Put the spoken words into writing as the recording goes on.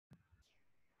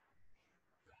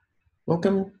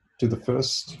Welcome to the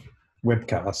first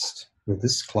webcast with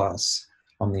this class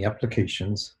on the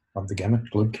applications of the gamut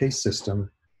globe case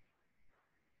system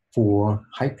for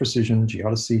high precision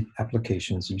geodesy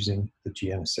applications using the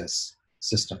GNSS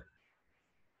system.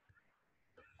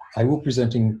 I will be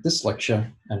presenting this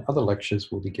lecture, and other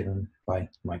lectures will be given by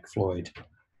Mike Floyd.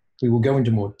 We will go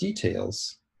into more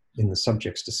details in the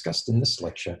subjects discussed in this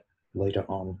lecture later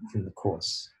on in the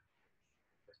course.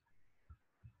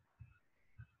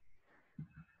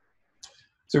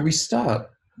 So we start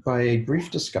by a brief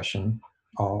discussion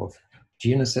of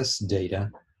GNSS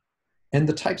data and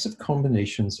the types of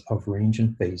combinations of range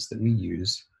and phase that we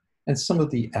use, and some of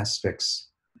the aspects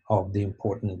of the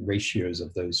important ratios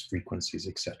of those frequencies,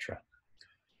 etc.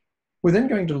 We're then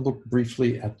going to look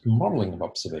briefly at the modeling of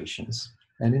observations,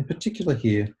 and in particular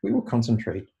here, we will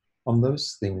concentrate on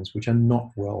those things which are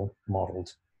not well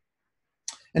modeled.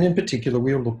 And in particular,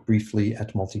 we'll look briefly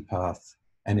at multipath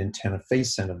and antenna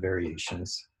phase center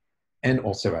variations, and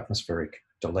also atmospheric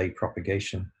delay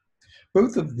propagation.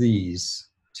 Both of these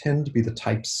tend to be the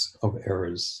types of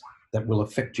errors that will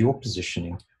affect your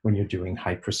positioning when you're doing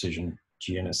high precision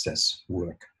GNSS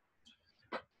work.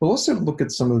 We'll also look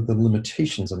at some of the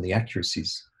limitations and the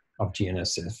accuracies of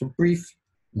GNSS. A brief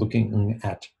looking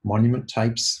at monument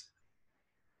types,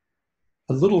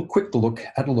 a little quick look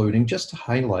at loading just to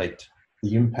highlight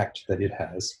the impact that it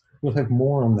has. We'll have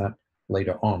more on that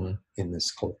later on in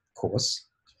this course.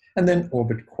 And then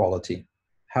orbit quality.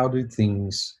 How do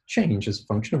things change as a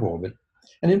function of orbit?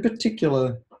 And in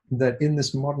particular, that in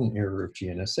this modern era of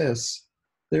GNSS,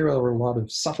 there are a lot of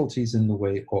subtleties in the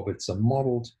way orbits are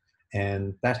modeled,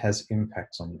 and that has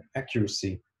impacts on your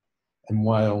accuracy. And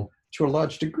while to a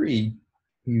large degree,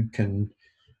 you can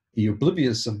be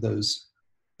oblivious of those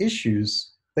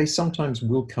issues, they sometimes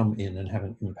will come in and have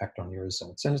an impact on your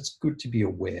results. And it's good to be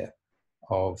aware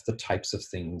of the types of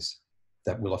things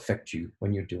that will affect you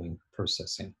when you're doing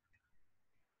processing.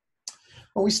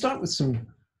 Well, we start with some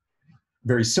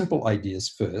very simple ideas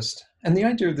first. And the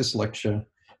idea of this lecture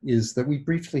is that we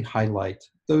briefly highlight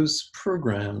those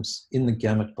programs in the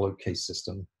gamut globe case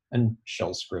system and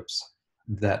shell scripts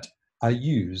that are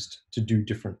used to do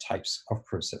different types of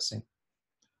processing.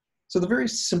 So the very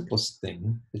simplest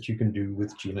thing that you can do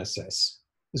with GNSS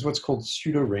is what's called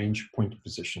pseudo-range point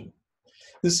position.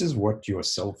 This is what your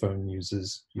cell phone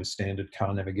uses, your standard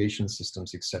car navigation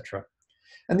systems, etc.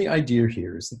 And the idea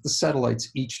here is that the satellites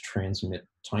each transmit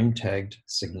time-tagged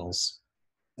signals,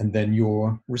 and then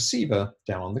your receiver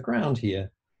down on the ground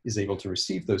here is able to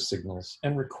receive those signals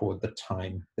and record the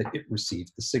time that it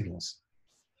received the signals.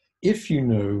 If you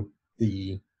know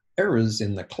the errors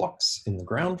in the clocks in the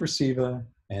ground receiver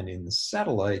and in the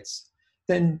satellites,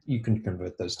 then you can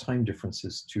convert those time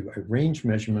differences to a range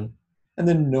measurement, and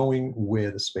then knowing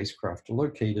where the spacecraft are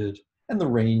located and the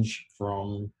range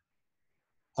from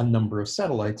a number of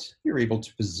satellites, you're able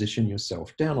to position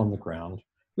yourself down on the ground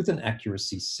with an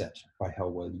accuracy set by how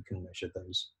well you can measure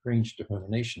those range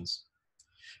determinations.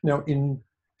 Now, in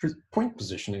point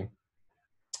positioning,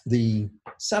 the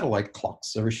satellite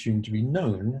clocks are assumed to be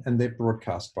known, and they're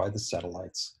broadcast by the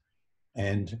satellites.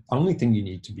 And the only thing you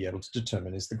need to be able to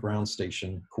determine is the ground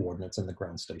station coordinates and the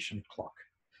ground station clock.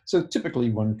 So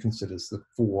typically one considers that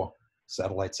 4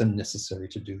 satellites are necessary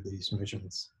to do these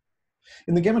measurements.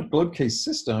 In the gamut globe case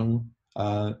system,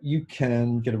 you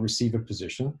can get a receiver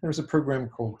position. There's a program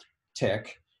called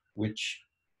TEC, which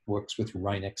works with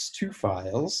RINEX2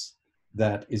 files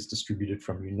that is distributed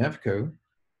from UNAVCO.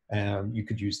 You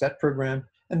could use that program.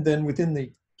 And then within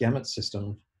the gamut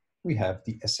system, we have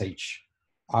the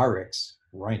SHRX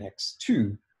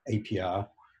RINEX2 APR,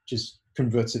 which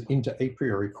converts it into a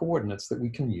priori coordinates that we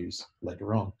can use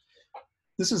later on.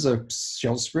 This is a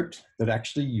shell script that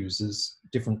actually uses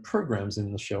different programs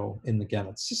in the shell in the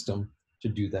gamut system to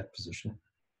do that positioning.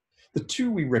 The two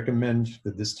we recommend for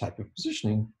this type of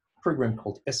positioning, a program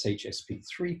called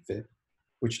SHSP3FIT,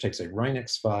 which takes a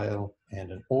RINEX file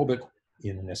and an orbit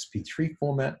in an SP3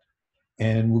 format,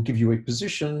 and will give you a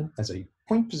position as a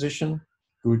point position,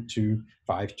 good to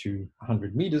 5 to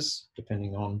 100 meters,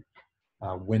 depending on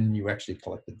when you actually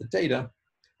collected the data,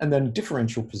 and then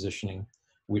differential positioning,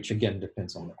 which again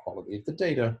depends on the quality of the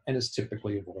data and is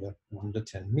typically of order 1 to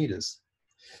 10 meters.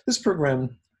 This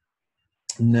program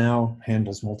now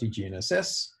handles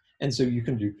multi-GNSS, and so you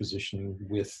can do positioning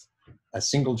with a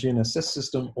single GNSS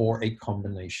system or a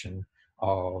combination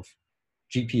of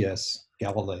GPS,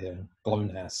 Galileo,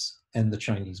 GLONASS, and the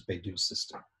Chinese Beidou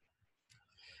system.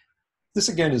 This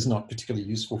again is not particularly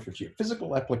useful for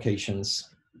geophysical applications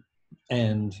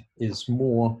and is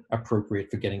more appropriate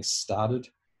for getting started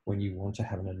when you want to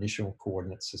have an initial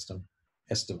coordinate system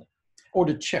estimate. or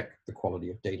to check the quality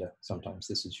of data. Sometimes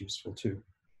this is useful too.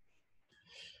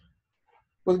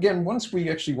 Well, again, once we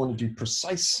actually want to do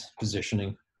precise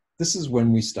positioning, this is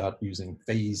when we start using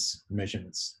phase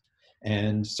measurements.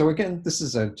 And so again, this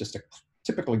is just a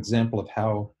typical example of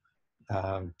how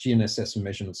GNSS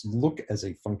measurements look as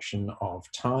a function of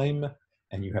time.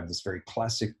 And you have this very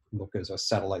classic look as a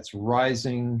satellite's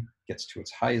rising, gets to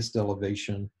its highest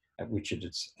elevation, at which it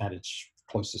is at its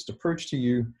closest approach to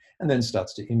you, and then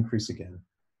starts to increase again.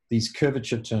 These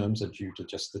curvature terms are due to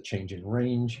just the change in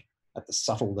range. At the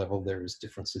subtle level, there is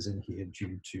differences in here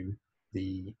due to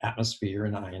the atmosphere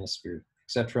and ionosphere,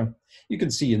 etc. You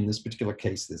can see in this particular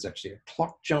case, there's actually a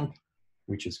clock jump,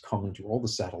 which is common to all the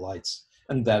satellites,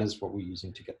 and that is what we're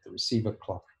using to get the receiver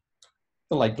clock.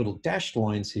 The light little dashed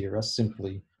lines here are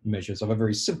simply measures of a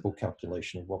very simple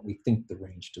calculation of what we think the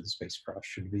range to the spacecraft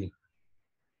should be.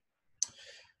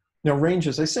 Now, range,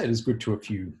 as I said, is good to a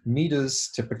few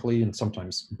meters typically, and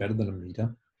sometimes better than a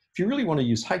meter. If you really want to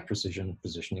use high precision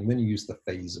positioning, then you use the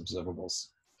phase observables.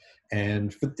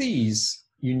 And for these,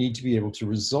 you need to be able to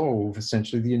resolve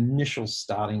essentially the initial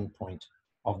starting point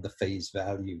of the phase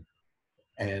value.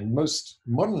 And most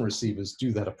modern receivers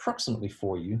do that approximately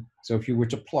for you. So if you were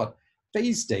to plot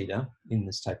phase data in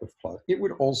this type of plot, it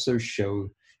would also show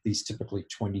these typically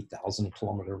 20,000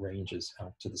 kilometer ranges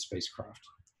out to the spacecraft.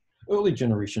 Early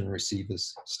generation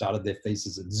receivers started their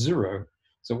phases at 0,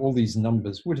 so all these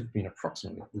numbers would have been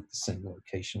approximately at the same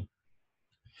location.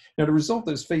 Now, to resolve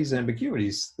those phase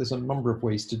ambiguities, there's a number of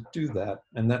ways to do that,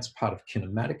 and that's part of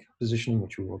kinematic positioning,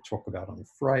 which we will talk about on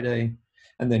Friday.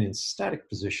 And then in static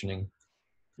positioning,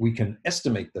 we can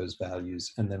estimate those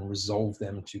values and then resolve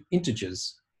them to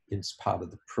integers as part of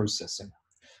the processing.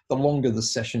 The longer the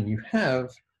session you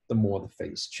have, the more the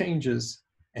phase changes,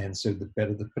 and so the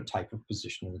better the type of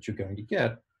positioning that you're going to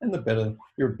get, and the better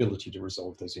your ability to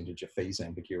resolve those integer phase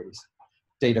ambiguities.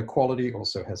 Data quality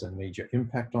also has a major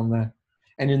impact on that.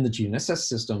 And in the GNSS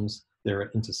systems, there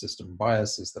are intersystem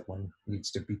biases that one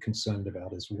needs to be concerned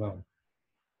about as well.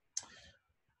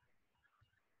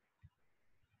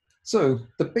 So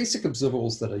the basic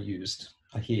observables that are used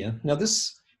are here. Now,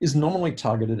 this is normally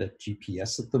targeted at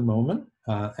GPS at the moment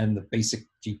and the basic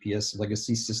GPS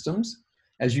legacy systems.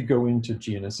 As you go into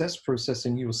GNSS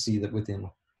processing, you'll see that within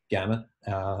Gamut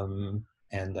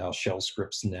and our shell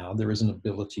scripts now, there is an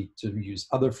ability to use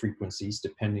other frequencies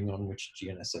depending on which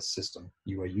GNSS system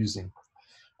you are using.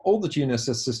 All the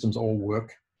GNSS systems all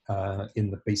work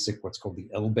in the basic, what's called the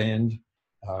L-band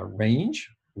range,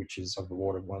 which is of the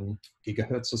order of 1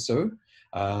 gigahertz or so.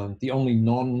 The only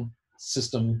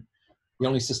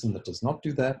system that does not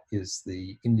do that is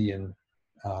the Indian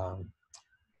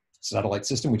satellite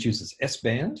system, which uses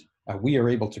S-band. We are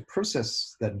able to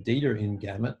process that data in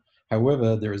Gamut.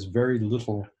 However, there is very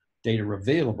little data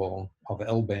available of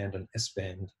L-band and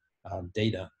S-band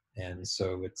data. And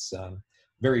so it's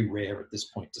very rare at this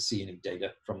point to see any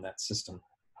data from that system.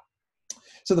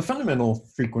 So the fundamental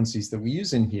frequencies that we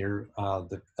use in here are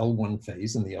the L1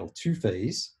 phase and the L2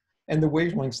 phase. And the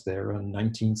wavelengths there are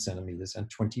 19 centimeters and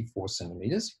 24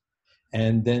 centimeters.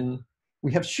 And then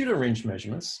we have shooter range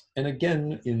measurements. And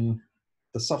again, in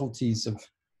the subtleties of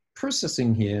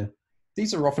processing here,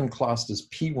 these are often classed as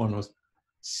P1 or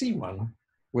C1,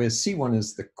 where C1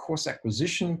 is the coarse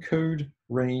acquisition code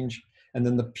range, and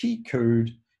then the P code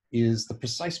is the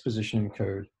precise positioning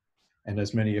code. And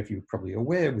as many of you are probably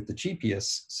aware, with the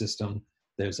GPS system,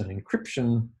 there's an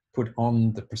encryption put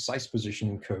on the precise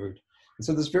positioning code. And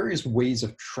so there's various ways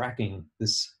of tracking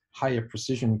this higher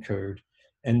precision code,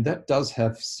 and that does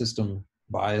have system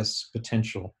bias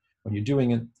potential when you're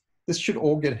doing it. This should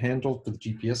all get handled for the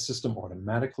GPS system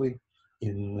automatically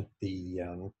in the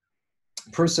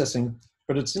processing,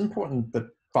 but it's important that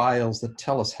files that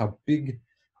tell us how big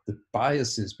the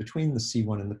bias is between the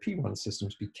C1 and the P1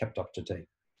 systems be kept up to date.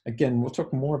 Again, we'll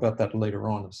talk more about that later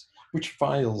on, which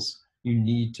files you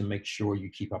need to make sure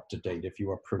you keep up to date if you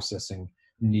are processing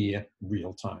near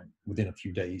real time, within a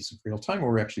few days of real time,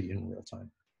 or actually in real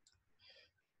time.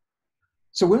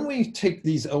 So when we take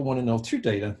these L1 and L2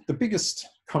 data, the biggest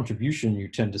contribution you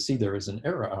tend to see there as an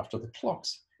error after the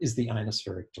clocks is the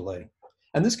ionospheric delay.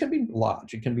 And this can be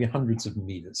large, it can be hundreds of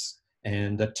meters.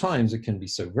 And at times it can be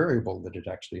so variable that it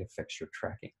actually affects your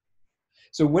tracking.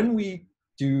 So when we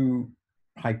do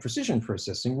high precision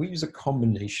processing, we use a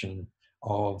combination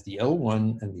of the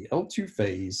L1 and the L2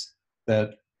 phase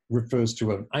that refers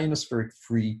to an ionospheric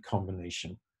free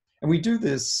combination. And we do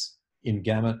this in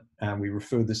Gamut, and we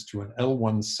refer this to an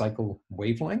L1 cycle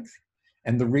wavelength.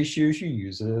 And the ratios you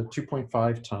use are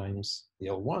 2.5 times the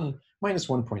L1 minus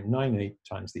 1.98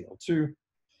 times the L2.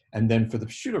 And then for the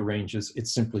shooter ranges,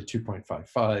 it's simply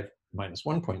 2.55 minus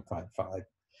 1.55.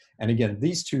 And again,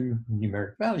 these two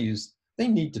numeric values, they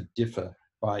need to differ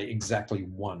by exactly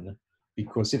 1,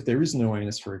 because if there is no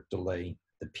ionospheric delay,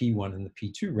 the P1 and the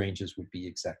P2 ranges would be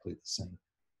exactly the same.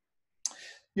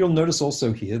 You'll notice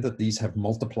also here that these have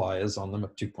multipliers on them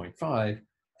of 2.5.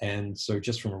 And so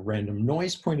just from a random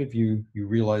noise point of view, you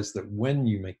realize that when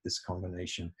you make this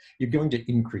combination, you're going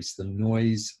to increase the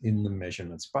noise in the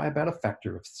measurements by about a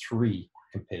factor of 3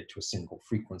 compared to a single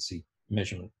frequency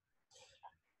measurement.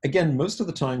 Again, most of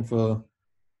the time for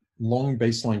long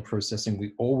baseline processing,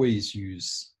 we always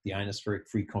use the ionospheric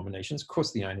free combinations. Of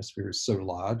course, the ionosphere is so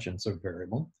large and so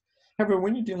variable. However,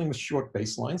 when you're dealing with short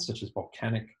baselines, such as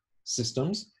volcanic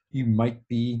systems, you might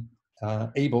be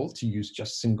able to use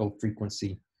just single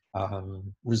frequency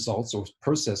results, or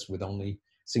process with only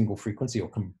single frequency, or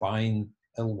combine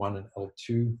L1 and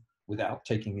L2 without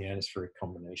taking the ionospheric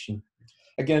combination.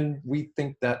 Again, we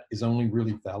think that is only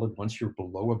really valid once you're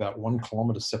below about 1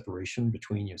 kilometer separation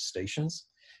between your stations.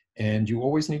 And you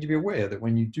always need to be aware that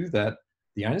when you do that,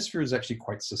 the ionosphere is actually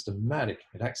quite systematic.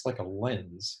 It acts like a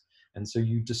lens. And so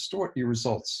you distort your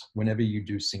results whenever you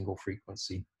do single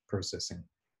frequency processing.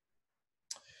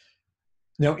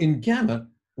 Now in gamma,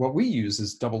 what we use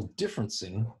is double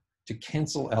differencing to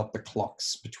cancel out the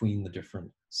clocks between the different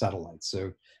satellites.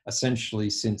 So essentially,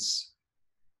 since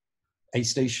a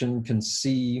station can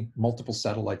see multiple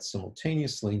satellites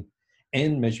simultaneously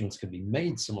and measurements can be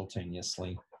made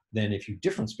simultaneously, then if you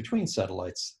difference between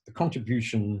satellites, the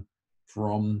contribution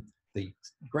from the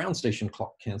ground station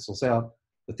clock cancels out.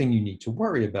 The thing you need to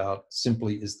worry about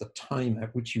simply is the time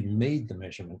at which you made the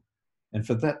measurement. And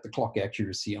for that, the clock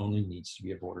accuracy only needs to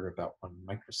be of order about 1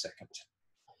 microsecond.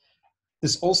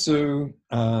 This also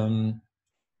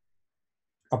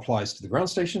applies to the ground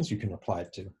stations. You can apply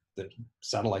it to the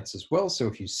satellites as well. So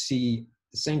if you see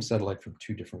the same satellite from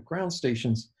 2 different ground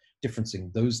stations,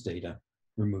 differencing those data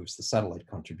removes the satellite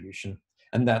contribution.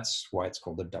 And that's why it's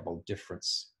called a double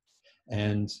difference.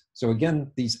 And so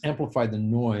again, these amplify the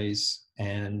noise,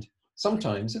 and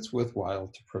sometimes it's worthwhile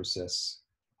to process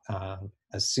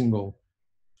as single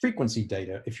frequency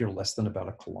data if you're less than about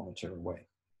 1 kilometer away.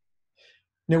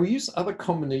 Now we use other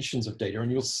combinations of data,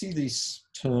 and you'll see these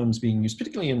terms being used,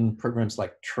 particularly in programs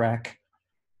like TRACK,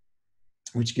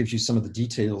 which gives you some of the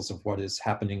details of what is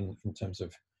happening in terms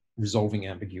of resolving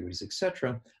ambiguities,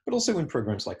 etc. But also in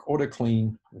programs like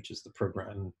AutoClean, which is the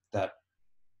program that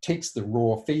takes the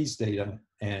raw phase data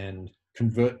and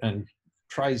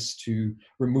tries to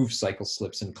remove cycle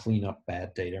slips and clean up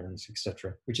bad data, and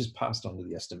etc., which is passed on to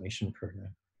the estimation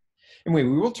program. Anyway,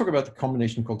 we will talk about the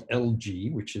combination called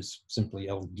LG, which is simply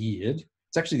L geared.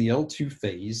 It's actually the L2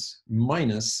 phase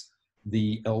minus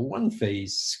the L1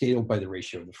 phase scaled by the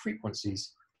ratio of the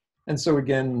frequencies. And so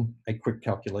again, a quick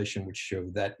calculation would show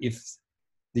that if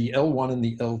the L1 and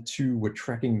the L2 were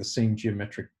tracking the same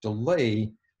geometric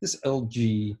delay, this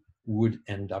LG would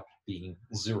end up being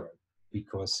 0,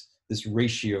 because this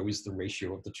ratio is the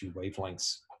ratio of the 2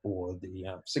 wavelengths for the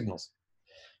signals.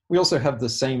 We also have the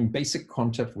same basic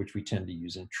concept, which we tend to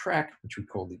use in TRACK, which we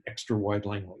call the extra wide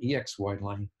line or EX wide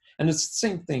line. And it's the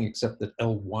same thing, except that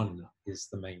L1 is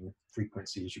the main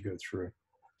frequency as you go through.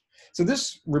 So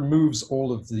this removes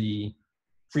all of the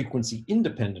frequency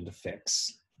independent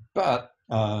effects, but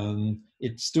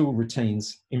it still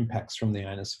retains impacts from the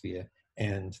ionosphere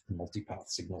and the multipath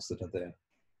signals that are there.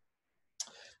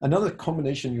 Another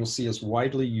combination you'll see us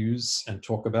widely use and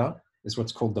talk about is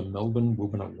what's called the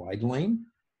Melbourne-Wubina wide lane.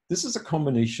 This is a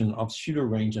combination of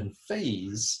pseudo-range and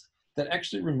phase that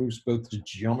actually removes both the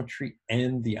geometry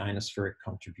and the ionospheric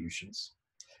contributions.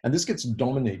 And this gets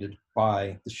dominated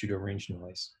by the pseudo-range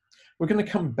noise. We're going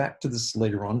to come back to this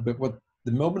later on, but what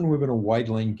the Melbourne-Wubina wide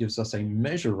lane gives us a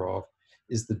measure of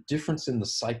is the difference in the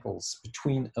cycles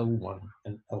between L1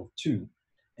 and L2.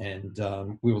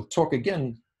 And we will talk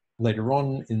again later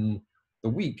on in the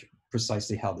week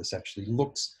precisely how this actually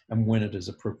looks and when it is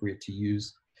appropriate to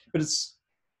use. But it's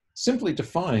simply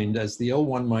defined as the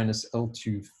L1 minus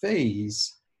L2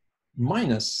 phase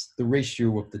minus the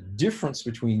ratio of the difference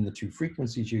between the 2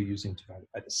 frequencies you're using divided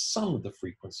by the sum of the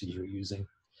frequencies you're using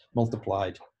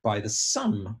multiplied by the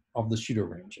sum of the pseudo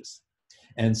ranges.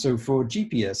 And so for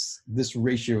GPS, this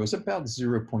ratio is about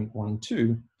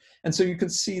 0.12. And so you can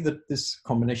see that this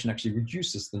combination actually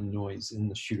reduces the noise in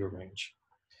the pseudo range.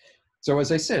 So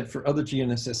as I said, for other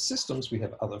GNSS systems, we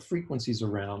have other frequencies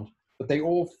around, but they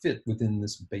all fit within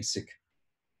this basic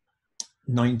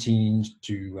 19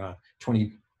 to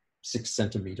 26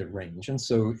 centimeter range. And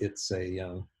so it's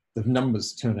the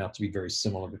numbers turn out to be very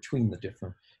similar between the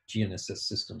different GNSS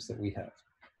systems that we have.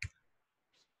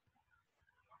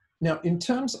 Now, in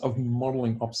terms of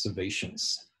modeling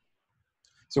observations,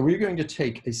 So we're going to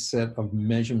take a set of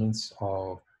measurements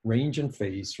of range and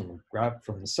phase from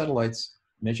the satellites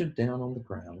measured down on the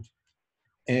ground.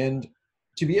 And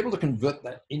to be able to convert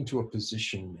that into a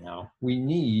position now, we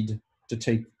need to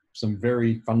take some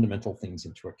very fundamental things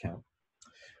into account.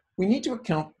 We need to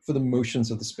account for the motions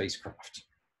of the spacecraft.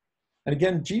 And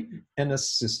again,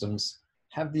 GNSS systems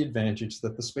have the advantage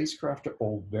that the spacecraft are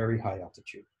all very high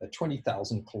altitude, at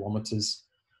 20,000 kilometers,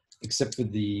 except for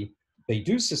the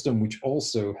Beidou system, which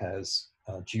also has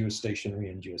geostationary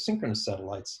and geosynchronous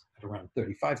satellites at around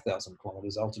 35,000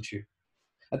 kilometers altitude.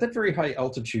 At that very high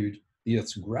altitude, the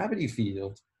Earth's gravity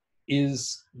field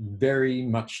is very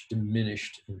much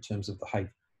diminished in terms of the high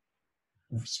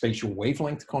spatial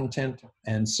wavelength content,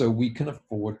 and so we can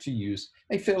afford to use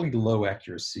a fairly low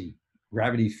accuracy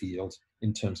gravity field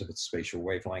in terms of its spatial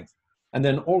wavelength. And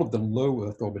then all of the low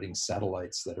Earth orbiting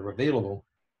satellites that are available,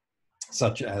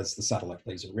 such as the Satellite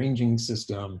Laser Ranging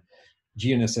System,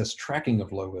 GNSS tracking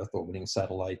of low Earth orbiting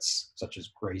satellites, such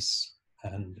as GRACE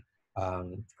and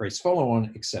GRACE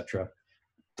Follow-On, etc.,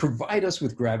 provide us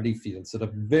with gravity fields that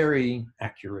are very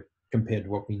accurate compared to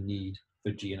what we need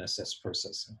for GNSS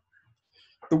processing.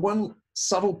 The one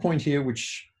subtle point here,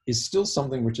 which is still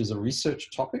something which is a research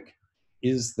topic,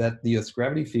 is that the Earth's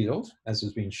gravity field, as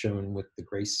has been shown with the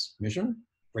GRACE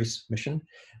mission,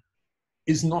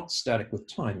 is not static with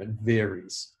time, it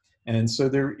varies. And so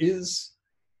there is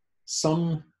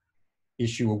some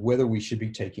issue of whether we should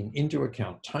be taking into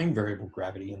account time variable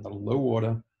gravity and the low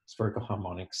order spherical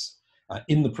harmonics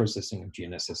in the processing of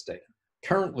GNSS data.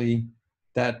 Currently,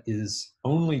 that is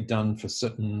only done for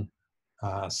certain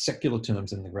secular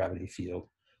terms in the gravity field,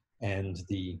 and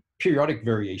the periodic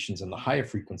variations and the higher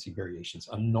frequency variations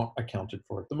are not accounted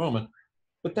for at the moment,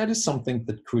 but that is something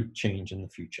that could change in the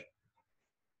future.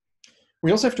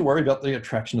 We also have to worry about the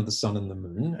attraction of the sun and the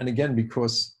moon, and again,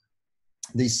 because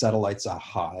these satellites are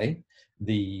high,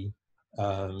 the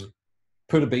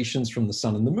perturbations from the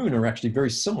sun and the moon are actually very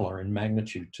similar in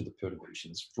magnitude to the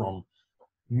perturbations from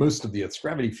most of the Earth's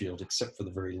gravity field, except for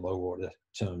the very low order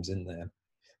terms in there.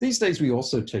 These days, we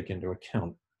also take into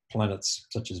account planets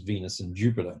such as Venus and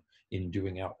Jupiter in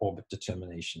doing our orbit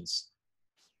determinations.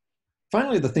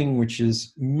 Finally, the thing which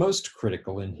is most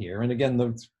critical in here, and again,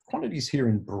 the quantities here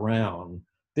in brown,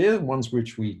 they're the ones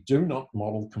which we do not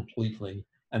model completely.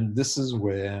 And this is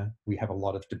where we have a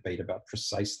lot of debate about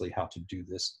precisely how to do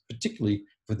this, particularly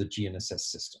for the GNSS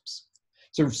systems.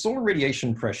 So solar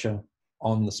radiation pressure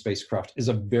on the spacecraft is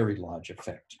a very large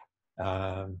effect.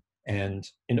 And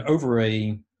in over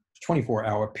a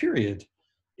 24-hour period,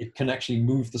 it can actually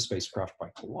move the spacecraft by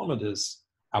kilometers.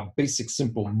 Our basic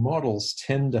simple models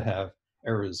tend to have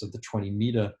errors at the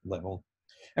 20-meter level.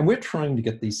 And we're trying to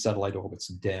get these satellite orbits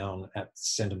down at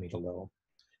centimeter level.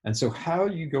 And so how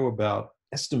you go about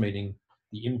estimating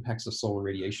the impacts of solar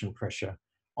radiation pressure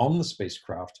on the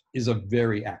spacecraft is a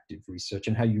very active research,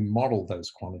 and how you model those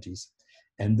quantities.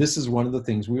 And this is one of the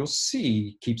things we'll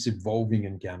see keeps evolving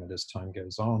in GAMET as time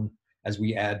goes on, as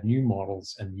we add new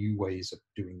models and new ways of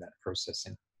doing that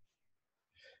processing.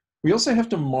 We also have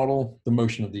to model the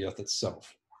motion of the Earth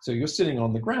itself. So you're sitting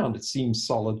on the ground, it seems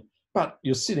solid, but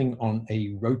you're sitting on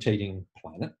a rotating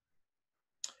planet,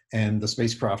 and the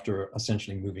spacecraft are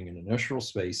essentially moving in inertial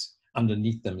space.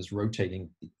 Underneath them is rotating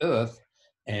the Earth,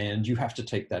 and you have to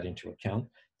take that into account.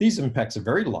 These impacts are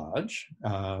very large,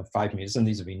 5 meters, and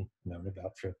these have been known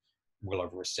about for well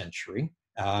over a century.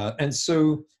 And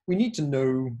so we need to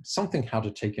know something how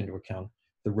to take into account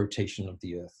the rotation of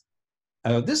the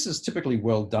Earth. This is typically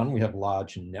well done. We have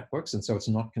large networks, and so it's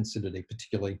not considered a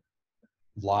particularly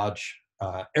large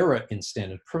error in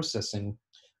standard processing,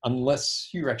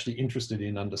 unless you're actually interested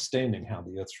in understanding how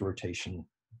the Earth's rotation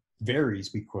varies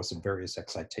because of various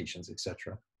excitations,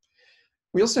 etc.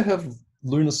 We also have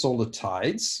lunar solar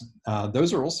tides.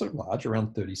 Those are also large,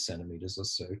 around 30 centimeters or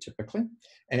so typically.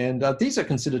 And these are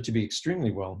considered to be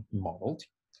extremely well modeled.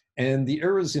 And the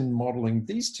errors in modeling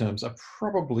these terms are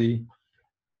probably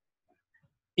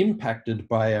impacted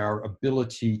by our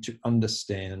ability to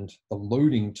understand the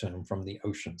loading term from the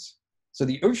oceans. So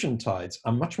the ocean tides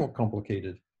are much more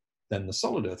complicated than the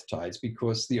solid Earth tides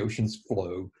because the oceans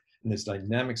flow and there's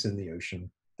dynamics in the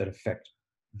ocean that affect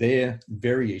their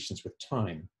variations with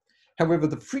time. However,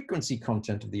 the frequency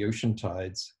content of the ocean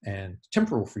tides and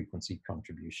temporal frequency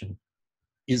contribution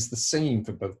is the same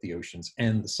for both the oceans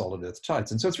and the solid Earth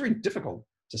tides. And so it's very difficult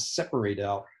to separate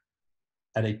out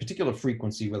at a particular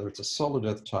frequency, whether it's a solid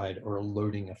Earth tide or a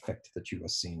loading effect that you are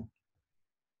seeing.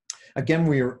 Again,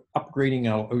 we are upgrading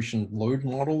our ocean load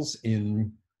models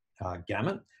in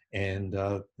GAMET, and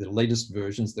the latest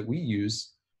versions that we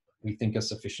use, we think are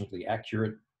sufficiently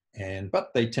accurate.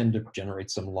 But they tend to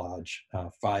generate some large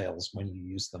files when you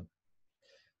use them.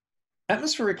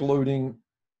 Atmospheric loading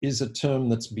is a term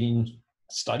that's been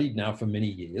studied now for many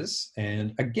years,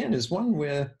 and again is one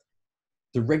where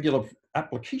the regular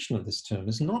application of this term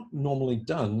is not normally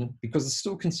done because it's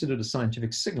still considered a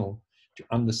scientific signal to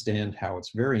understand how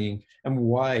it's varying and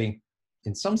why,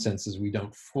 in some senses, we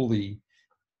don't fully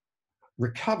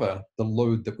recover the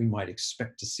load that we might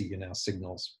expect to see in our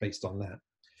signals based on that.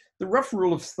 The rough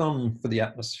rule of thumb for the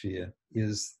atmosphere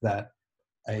is that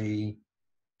a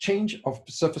change of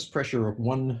surface pressure of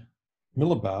 1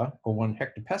 millibar or 1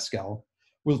 hectopascal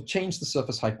will change the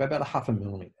surface height by about 0.5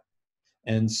 millimeter.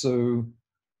 And so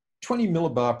 20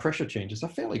 millibar pressure changes are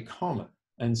fairly common.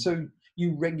 And so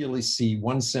you regularly see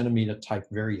 1 centimeter type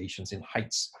variations in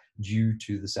heights due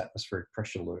to this atmospheric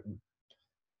pressure loading.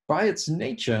 By its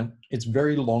nature, it's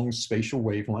very long spatial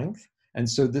wavelength. And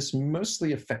so this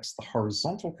mostly affects the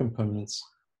horizontal components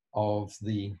of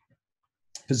the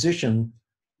position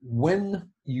when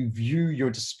you view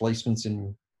your displacements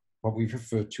in what we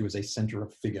refer to as a center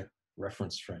of figure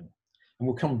reference frame. And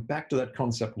we'll come back to that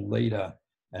concept later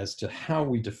as to how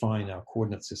we define our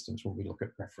coordinate systems when we look at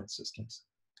reference systems.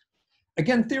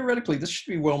 Again, theoretically, this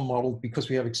should be well modeled because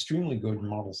we have extremely good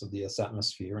models of the Earth's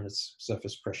atmosphere and its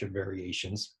surface pressure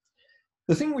variations.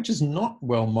 The thing which is not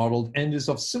well modeled and is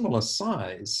of similar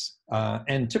size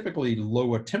and typically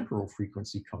lower temporal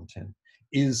frequency content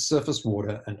is surface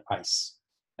water and ice.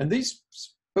 And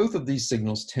both of these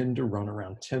signals tend to run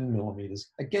around 10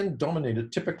 millimeters, again,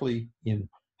 dominated typically in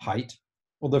height.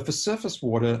 Although for surface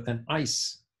water and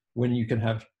ice, when you can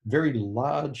have very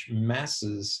large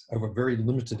masses over very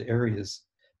limited areas,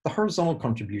 the horizontal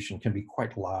contribution can be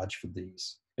quite large for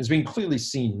these. It's been clearly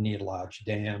seen near large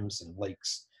dams and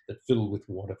lakes that fill with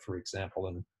water, for example,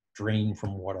 and drain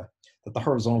from water, that the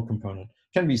horizontal component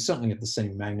can be certainly at the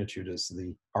same magnitude as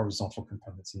the horizontal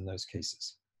components in those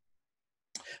cases.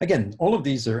 Again, all of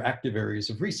these are active areas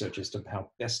of research as to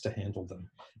how best to handle them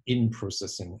in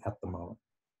processing at the moment.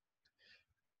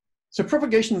 So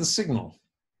propagation of the signal.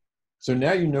 So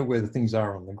now you know where the things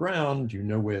are on the ground, you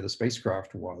know where the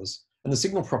spacecraft was, and the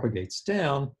signal propagates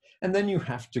down, and then you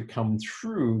have to come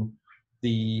through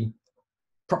the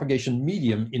propagation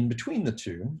medium in between the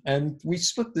two. And we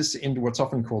split this into what's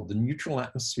often called the neutral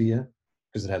atmosphere,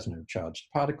 because it has no charged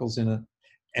particles in it.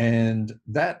 And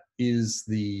that is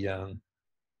the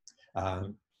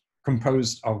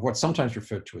composed of what's sometimes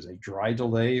referred to as a dry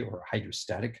delay or a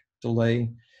hydrostatic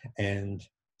delay, and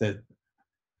the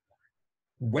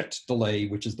wet delay,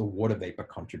 which is the water vapor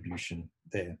contribution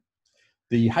there.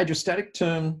 The hydrostatic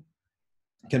term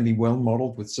can be well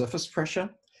modeled with surface pressure,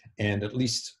 and at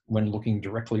least when looking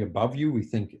directly above you, we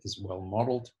think is well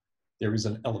modeled. There is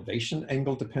an elevation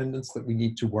angle dependence that we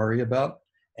need to worry about,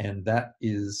 and that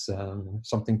is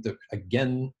something that,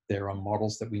 again, there are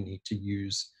models that we need to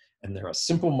use, and there are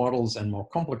simple models and more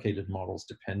complicated models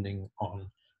depending on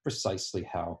precisely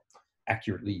how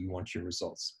accurately you want your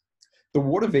results. The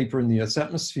water vapor in the Earth's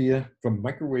atmosphere from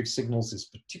microwave signals is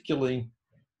particularly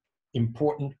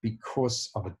important because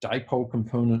of a dipole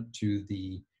component to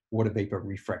the water vapor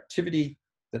refractivity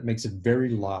that makes it very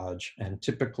large, and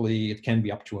typically it can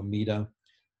be up to 1 meter.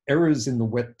 Errors in the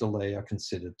wet delay are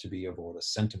considered to be of order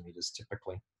centimeters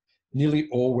typically. Nearly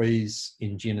always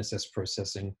in GNSS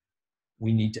processing,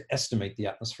 we need to estimate the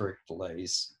atmospheric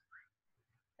delays.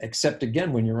 Except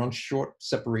again, when you're on short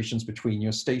separations between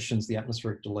your stations, the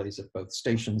atmospheric delays at both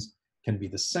stations can be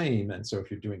the same. And so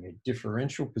if you're doing a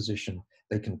differential position,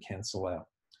 they can cancel out.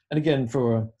 And again,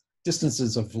 for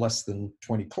distances of less than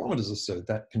 20 kilometers or so,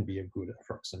 that can be a good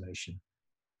approximation.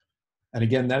 And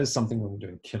again, that is something when we're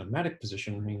doing kinematic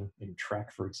positioning in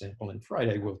track, for example, in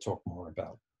Friday, we'll talk more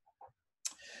about.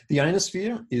 The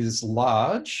ionosphere is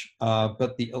large,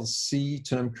 but the LC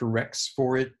term corrects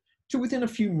for it to within a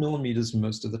few millimeters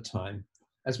most of the time.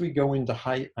 As we go into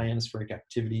high ionospheric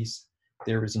activities,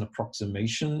 there is an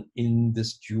approximation in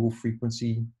this dual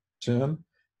frequency term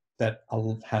that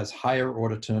has higher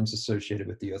order terms associated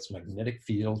with the Earth's magnetic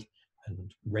field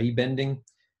and ray bending.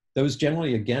 Those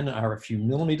generally, again, are a few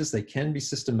millimeters. They can be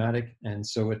systematic. And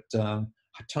so at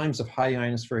times of high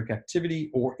ionospheric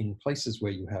activity or in places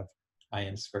where you have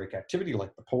ionospheric activity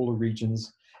like the polar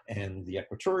regions and the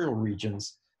equatorial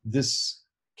regions, this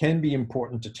can be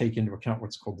important to take into account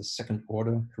what's called the second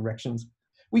order corrections.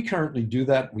 We currently do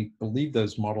that. We believe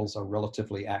those models are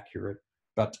relatively accurate,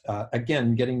 but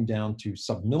again, getting down to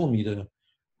sub-millimeter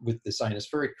with this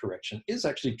ionospheric correction is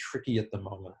actually tricky at the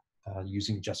moment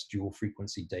using just dual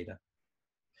frequency data.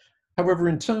 However,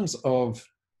 in terms of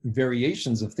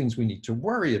variations of things we need to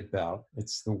worry about,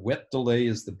 it's the wet delay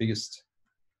is the biggest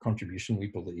contribution, we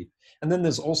believe. And then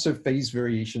there's also phase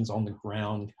variations on the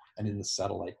ground and in the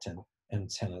satellite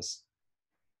antennas.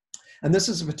 And this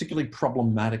is a particularly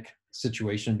problematic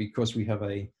situation because we have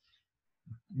a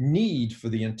need for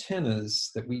the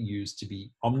antennas that we use to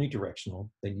be omnidirectional.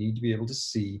 They need to be able to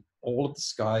see all of the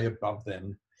sky above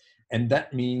them. And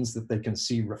that means that they can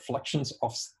see reflections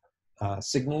of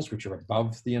signals which are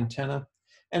above the antenna.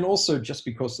 And also, just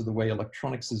because of the way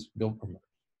electronics is built,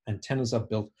 antennas are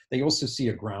built, they also see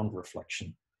a ground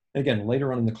reflection. Again,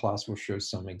 later on in the class, we'll show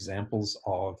some examples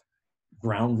of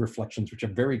ground reflections, which are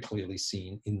very clearly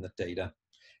seen in the data.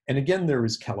 And again, there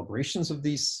is calibrations of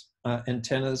these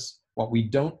antennas. What we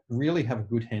don't really have a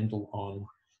good handle on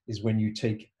is when you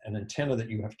take an antenna that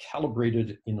you have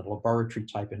calibrated in a laboratory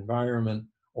type environment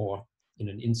or in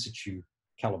an in situ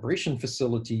calibration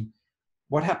facility,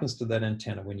 what happens to that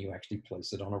antenna when you actually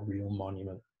place it on a real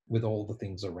monument with all the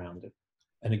things around it?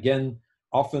 And again,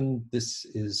 often this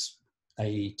is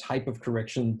a type of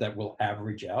correction that will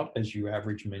average out as you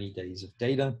average many days of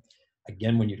data.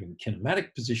 Again, when you're doing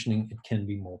kinematic positioning, it can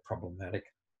be more problematic.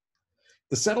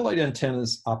 The satellite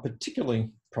antennas are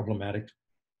particularly problematic,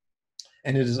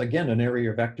 and it is, again, an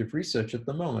area of active research at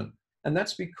the moment. And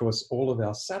that's because all of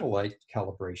our satellite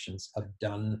calibrations are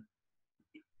done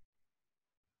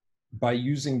by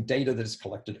using data that is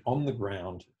collected on the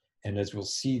ground. And as we'll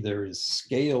see, there is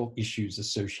scale issues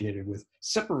associated with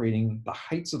separating the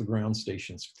heights of the ground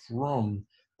stations from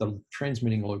the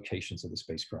transmitting locations of the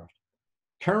spacecraft.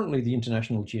 Currently, the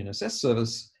International GNSS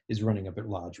service is running a bit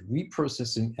large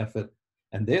reprocessing effort,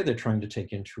 and there they're trying to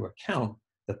take into account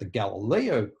that the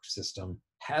Galileo system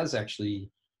has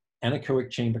actually anechoic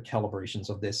chamber calibrations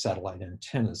of their satellite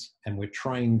antennas, and we're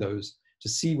trying those to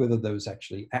see whether those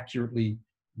actually accurately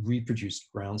reproduce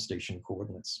ground station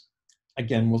coordinates.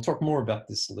 Again, we'll talk more about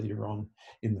this later on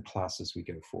in the class as we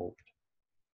go forward.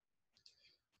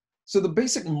 So the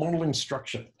basic modeling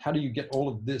structure, how do you get all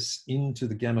of this into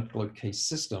the gamut locase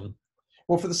system?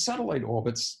 Well, for the satellite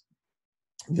orbits,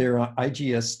 there are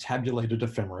IGS tabulated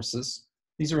ephemerises.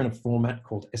 These are in a format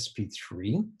called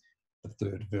SP3, the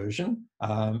third version.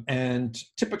 And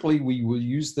typically we will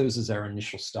use those as our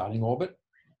initial starting orbit.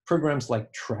 Programs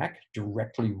like TRACK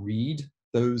directly read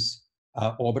those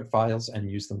orbit files and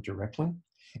use them directly.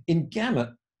 In Gamut,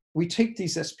 we take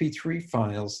these SP3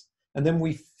 files and then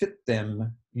we fit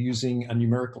them using a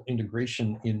numerical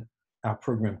integration in our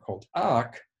program called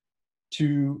ARC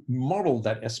to model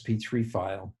that SP3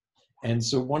 file. And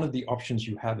so one of the options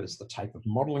you have is the type of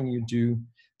modeling you do.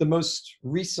 The most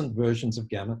recent versions of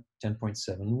Gamut,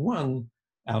 10.71,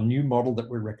 our new model that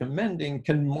we're recommending,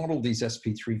 can model these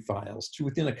SP3 files to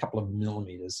within a couple of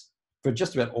millimeters for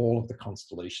just about all of the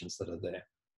constellations that are there.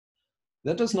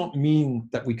 That does not mean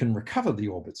that we can recover the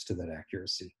orbits to that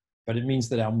accuracy, but it means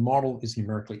that our model is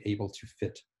numerically able to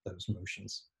fit those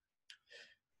motions.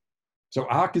 So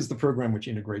ARC is the program which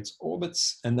integrates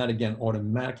orbits, and that again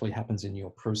automatically happens in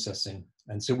your processing.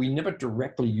 And so we never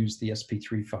directly use the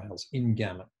SP3 files in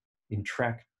Gamut. In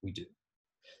TRACK, we do.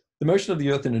 The motion of the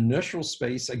Earth in inertial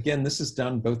space, again, this is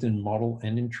done both in Model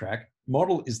and in TRACK.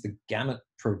 Model is the Gamut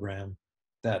program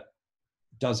that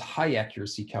does high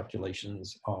accuracy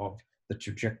calculations of the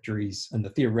trajectories and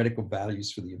the theoretical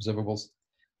values for the observables.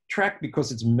 TRACK,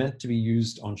 because it's meant to be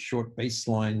used on short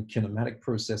baseline kinematic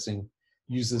processing,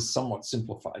 uses somewhat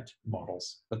simplified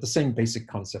models, but the same basic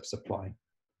concepts apply.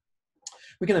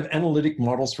 We can have analytic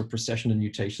models for precession and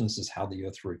nutation. This is how the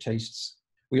Earth rotates.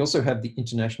 We also have the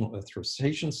International Earth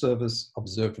Rotation Service,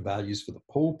 observed values for the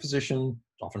pole position,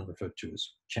 often referred to as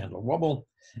Chandler wobble,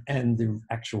 and the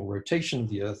actual rotation of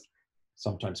the Earth,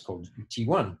 sometimes called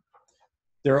T1.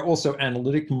 There are also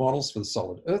analytic models for the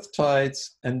solid Earth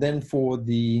tides, and then for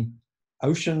the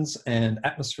oceans and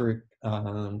atmospheric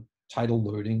tidal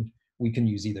loading, we can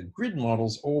use either grid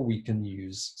models or we can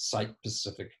use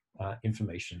site-specific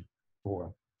information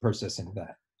for processing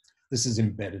that. This is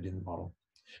embedded in the model.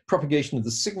 Propagation of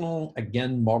the signal,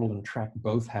 again, Model and TRACK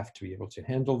both have to be able to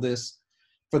handle this.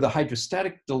 For the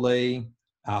hydrostatic delay,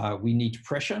 we need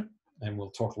pressure, and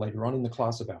we'll talk later on in the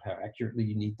class about how accurately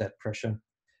you need that pressure.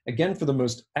 Again, for the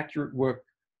most accurate work,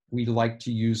 we like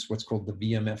to use what's called the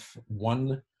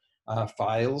VMF1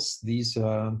 files. These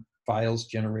are files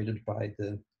generated by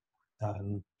the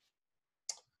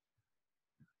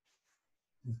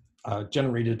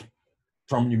generated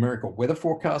from numerical weather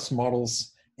forecast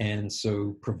models, and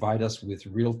so provide us with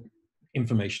real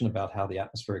information about how the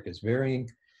atmospheric is varying.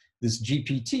 This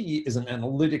GPT is an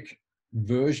analytic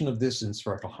version of this in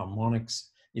spherical harmonics.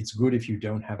 It's good if you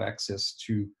don't have access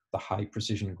to the high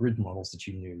precision grid models that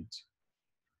you need.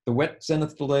 The wet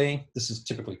zenith delay, this is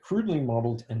typically crudely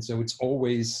modeled, and so it's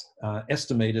always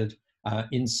estimated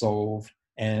in Solve,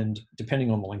 and depending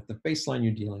on the length of baseline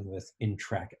you're dealing with, in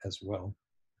Track as well.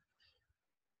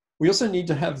 We also need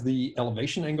to have the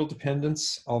elevation angle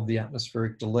dependence of the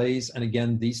atmospheric delays. And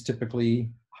again, these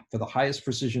typically, for the highest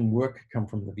precision work, come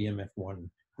from the VMF1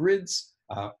 grids,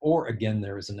 or again,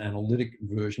 there is an analytic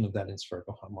version of that in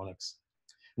spherical harmonics.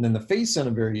 And then the phase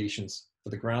center variations for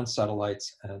the ground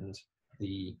satellites and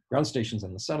the ground stations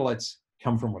and the satellites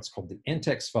come from what's called the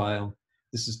NTEX file.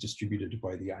 This is distributed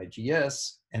by the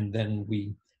IGS, and then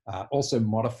we also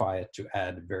modify it to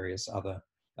add various other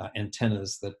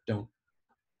antennas that don't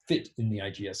fit in the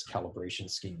IGS calibration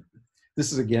scheme.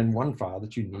 This is again one file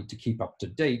that you need to keep up to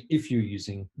date if you're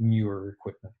using newer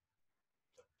equipment.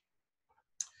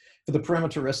 For the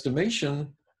parameter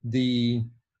estimation, the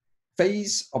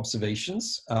phase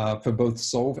observations for both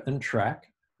Solve and Track,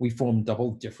 we form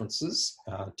double differences,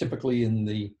 typically in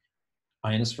the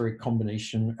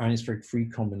ionospheric free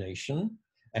combination,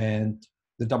 and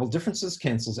the double differences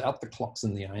cancels out the clocks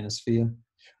in the ionosphere.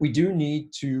 We do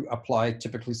need to apply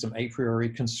typically some a priori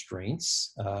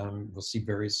constraints. We'll see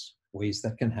various ways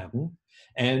that can happen.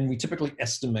 And we typically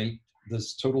estimate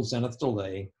this total zenith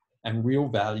delay and real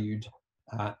valued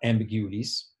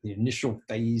ambiguities, the initial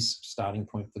phase starting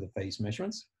point for the phase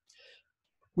measurements.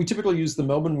 We typically use the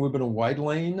Melbourne-Webinar wide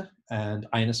lane and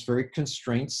ionospheric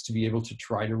constraints to be able to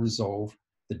try to resolve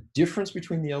the difference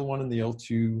between the L1 and the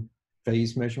L2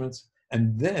 phase measurements,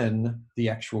 and then the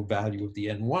actual value of the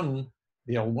N1,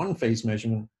 the L1 phase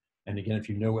measurement. And again, if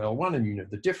you know L1 and you know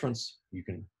the difference, you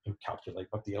can calculate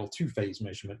what the L2 phase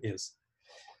measurement is.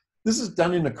 This is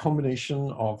done in a combination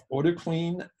of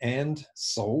AutoClean and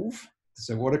Solve.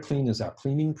 So AutoClean is our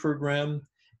cleaning program,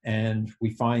 and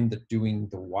we find that doing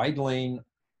the wide lane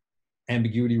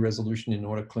ambiguity resolution in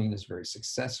AutoClean is very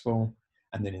successful.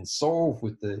 And then in Solve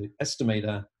with the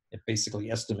estimator, it basically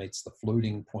estimates the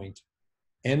floating point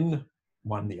N1,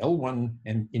 the L1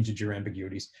 and integer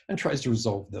ambiguities, and tries to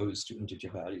resolve those to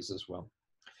integer values as well.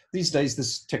 These days,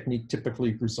 this technique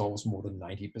typically resolves more than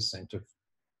 90% of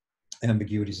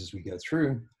ambiguities as we go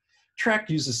through. Track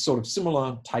uses sort of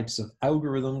similar types of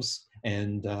algorithms,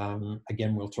 and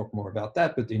again, we'll talk more about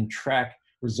that, but in Track,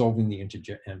 resolving the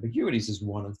integer ambiguities is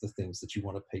one of the things that you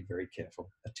want to pay very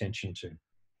careful attention to.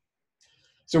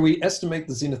 So we estimate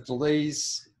the zenith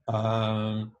delays,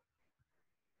 and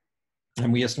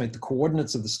we estimate the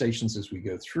coordinates of the stations as we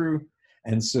go through.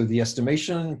 And so the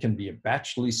estimation can be a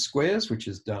batch least squares, which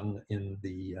is done in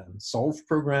the Solve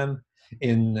program.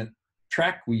 In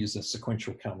Track, we use a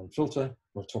sequential Kalman filter.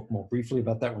 We'll talk more briefly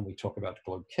about that when we talk about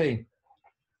Globe K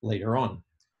later on.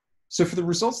 So for the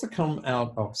results that come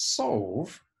out of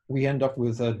Solve, we end up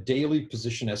with a daily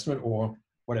position estimate, or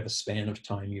whatever span of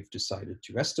time you've decided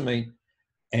to estimate.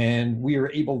 And we are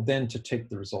able then to take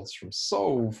the results from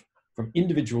Solve from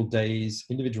individual days,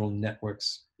 individual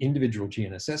networks, individual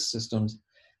GNSS systems,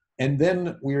 and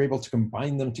then we are able to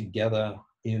combine them together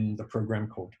in the program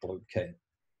called Globe K.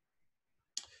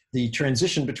 The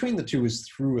transition between the two is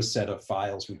through a set of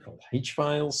files we call H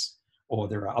files, or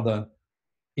there are other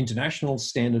international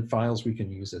standard files we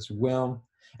can use as well.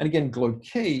 And again, Globe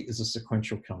K is a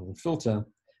sequential Kalman filter,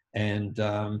 and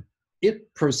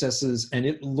it processes and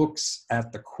it looks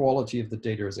at the quality of the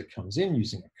data as it comes in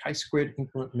using a chi-squared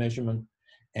increment measurement,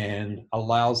 and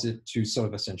allows it to sort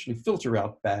of essentially filter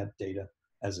out bad data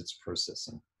as it's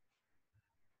processing.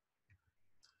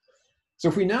 So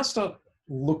if we now start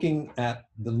looking at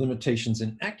the limitations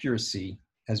in accuracy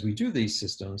as we do these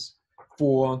systems,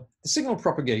 for the signal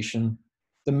propagation,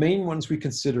 the main ones we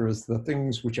consider as the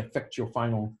things which affect your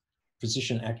final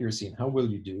precision accuracy and how well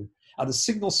you do are the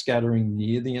signal scattering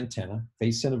near the antenna,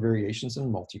 phase center variations,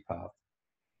 and multipath,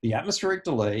 the atmospheric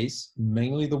delays,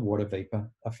 mainly the water vapor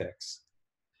effects.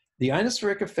 The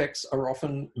ionospheric effects are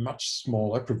often much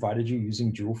smaller, provided you're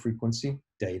using dual frequency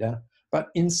data, but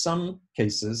in some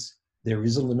cases, there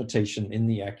is a limitation in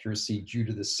the accuracy due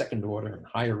to the second order and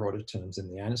higher order terms in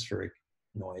the ionospheric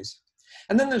noise.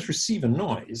 And then there's receiver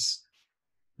noise.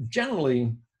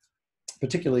 Generally,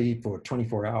 particularly for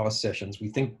 24-hour sessions, we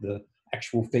think the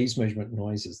actual phase measurement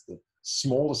noise is the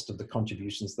smallest of the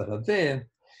contributions that are there.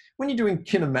 When you're doing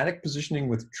kinematic positioning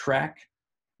with Track,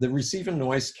 the receiver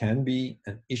noise can be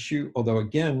an issue, although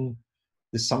again,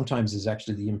 this sometimes is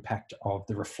actually the impact of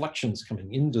the reflections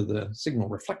coming into the signal,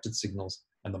 reflected signals,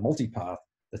 and the multipath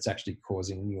that's actually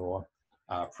causing your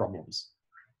problems.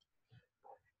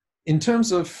 In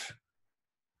terms of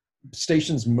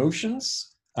stations'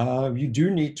 motions, you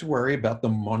do need to worry about the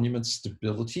monument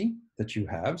stability that you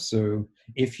have. So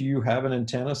if you have an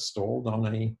antenna stalled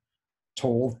on a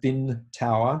tall, thin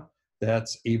tower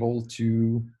that's able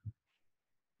to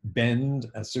bend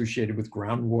associated with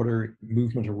groundwater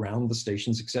movement around the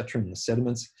stations, etc., and the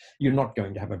sediments, you're not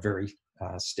going to have a very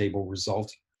stable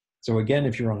result. So again,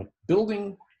 if you're on a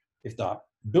building, if the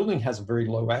building has a very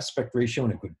low aspect ratio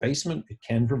and a good basement, it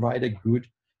can provide a good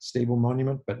stable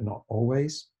monument, but not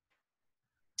always.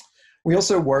 We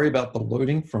also worry about the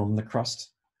loading from the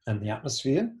crust and the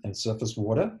atmosphere and surface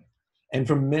water. And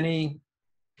for many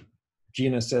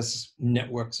GNSS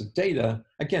networks of data,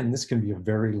 again, this can be a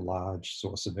very large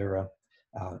source of error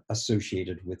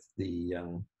associated with the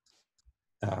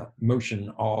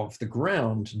motion of the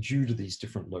ground due to these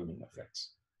different loading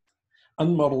effects.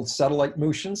 Unmodeled satellite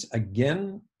motions,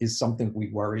 again, is something we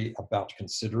worry about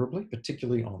considerably,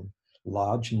 particularly on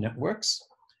large networks.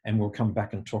 And we'll come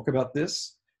back and talk about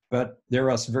this. But there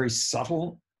are some very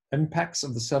subtle impacts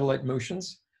of the satellite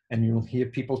motions. And you'll hear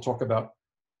people talk about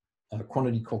a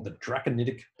quantity called the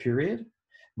draconitic period.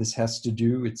 This has to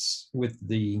do with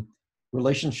the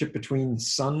relationship between the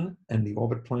sun and the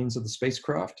orbit planes of the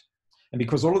spacecraft. And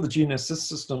because all of the GNSS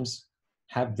systems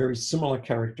have very similar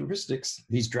characteristics,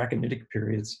 these draconitic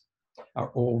periods are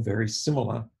all very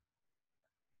similar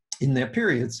in their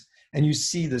periods. And you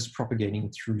see this propagating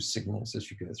through signals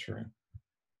as you go through.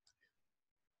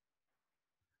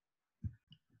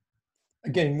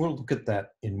 Again, we'll look at that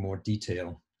in more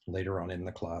detail later on in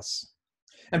the class.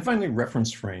 And finally,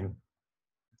 reference frame.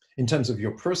 In terms of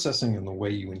your processing and the way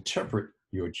you interpret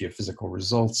your geophysical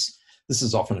results, this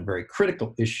is often a very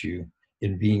critical issue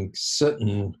in being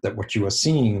certain that what you are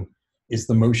seeing is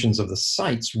the motions of the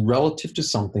sites relative to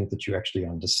something that you actually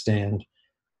understand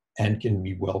and can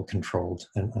be well controlled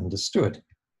and understood.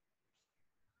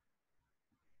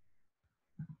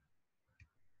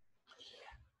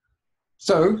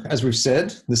 So, as we've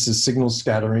said, this is signal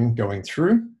scattering going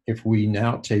through. If we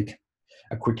now take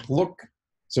a quick look,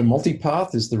 so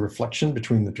multipath is the reflection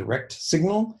between the direct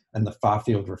signal and the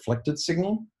far-field reflected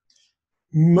signal.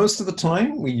 Most of the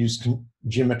time, we use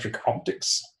geometric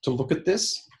optics to look at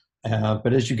this,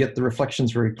 but as you get the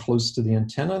reflections very close to the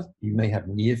antenna, you may have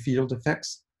near-field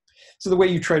effects. So the way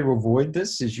you try to avoid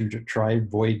this is you try to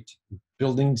avoid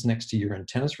buildings next to your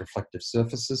antennas, reflective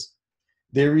surfaces.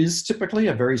 There is typically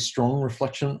a very strong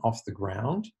reflection off the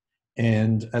ground,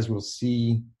 and as we'll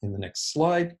see in the next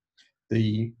slide,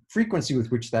 the frequency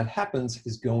with which that happens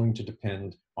is going to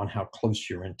depend on how close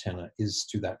your antenna is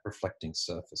to that reflecting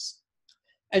surface.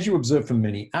 As you observe for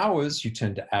many hours, you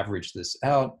tend to average this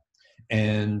out,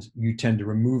 and you tend to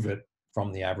remove it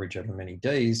from the average over many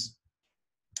days.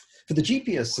 For the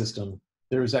GPS system,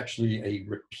 there is actually a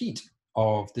repeat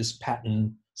of this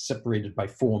pattern separated by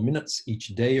 4 minutes each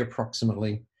day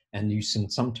approximately, and you can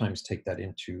sometimes take that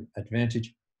into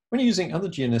advantage. When you're using other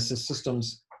GNSS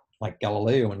systems like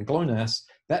Galileo and GLONASS,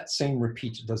 that same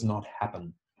repeat does not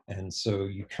happen. And so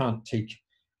you can't take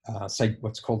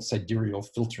what's called sidereal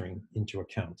filtering into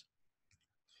account.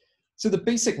 So the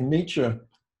basic nature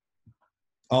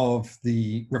of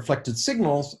the reflected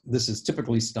signals, this is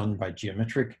typically done by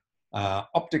geometric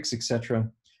optics, etc.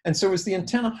 And so as the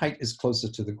antenna height is closer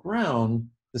to the ground,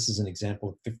 this is an example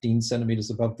of 15 centimeters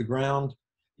above the ground,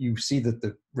 you see that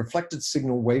the reflected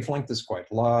signal wavelength is quite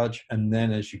large, and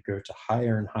then as you go to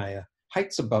higher and higher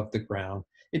heights above the ground,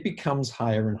 it becomes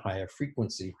higher and higher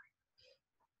frequency.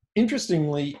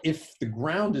 Interestingly, if the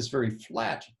ground is very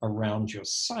flat around your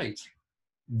site,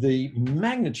 the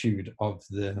magnitude of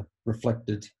the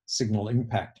reflected signal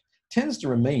impact tends to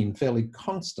remain fairly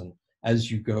constant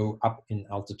as you go up in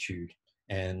altitude.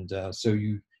 And so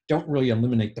you don't really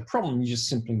eliminate the problem, you just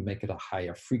simply make it a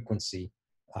higher frequency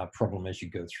problem as you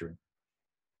go through.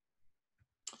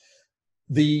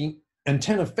 The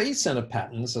antenna phase center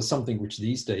patterns are something which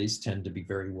these days tend to be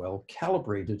very well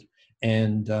calibrated,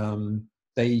 and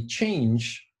they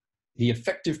change the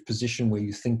effective position where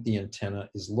you think the antenna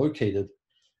is located.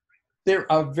 There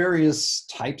are various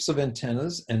types of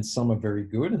antennas, and some are very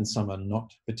good and some are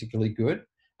not particularly good.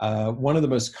 One of the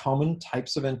most common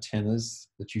types of antennas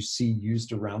that you see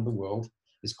used around the world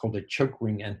is called a choke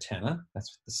ring antenna.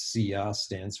 That's what the CR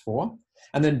stands for.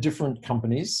 And then different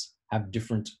companies have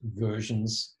different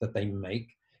versions that they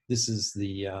make. This is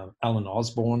the Alan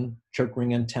Osborne choke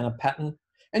ring antenna pattern.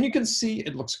 And you can see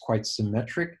it looks quite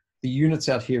symmetric. The units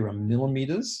out here are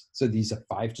millimeters. So these are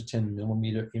 5 to 10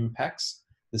 millimeter impacts.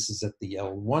 This is at the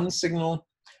L1 signal.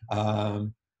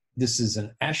 This is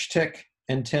an Ashtec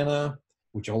antenna,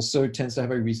 which also tends to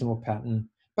have a reasonable pattern.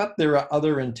 But there are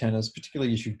other antennas,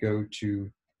 particularly as you go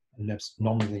to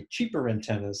nominally cheaper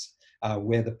antennas,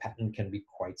 where the pattern can be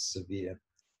quite severe.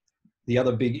 The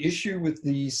other big issue with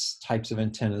these types of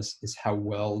antennas is how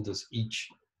well does each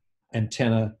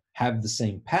antenna have the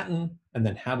same pattern. And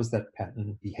then how does that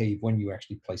pattern behave when you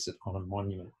actually place it on a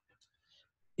monument?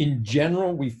 In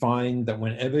general, we find that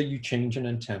whenever you change an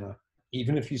antenna,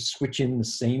 even if you switch in the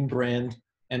same brand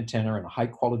antenna and a high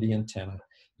quality antenna,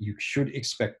 you should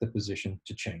expect the position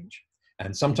to change.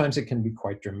 And sometimes it can be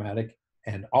quite dramatic,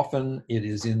 and often it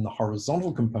is in the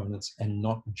horizontal components and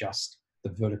not just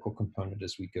the vertical component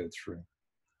as we go through.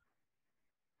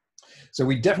 So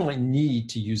we definitely need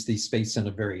to use these phase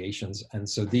center variations. And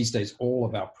so these days, all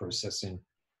of our processing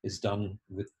is done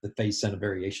with the phase center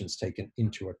variations taken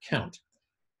into account.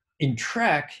 In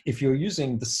track, if you're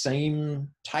using the same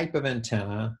type of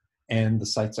antenna and the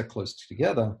sites are close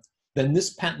together, then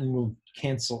this pattern will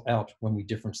cancel out when we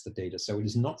difference the data. So it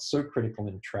is not so critical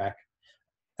in track.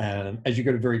 As you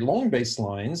go to very long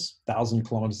baselines, 1,000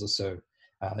 kilometers or so,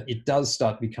 it does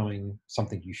start becoming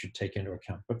something you should take into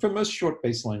account. But for most short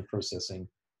baseline processing,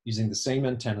 using the same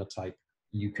antenna type,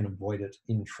 you can avoid it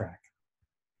in track.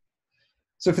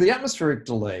 So for the atmospheric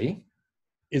delay,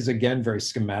 is again very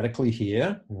schematically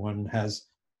here. One has,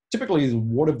 typically the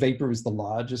water vapor is the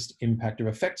largest impact of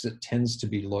effects. It tends to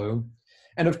be low.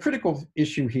 And of critical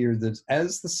issue here that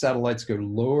as the satellites go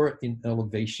lower in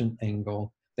elevation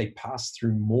angle, they pass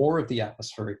through more of the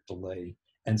atmospheric delay.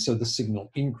 And so the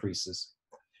signal increases.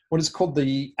 What is called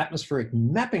the atmospheric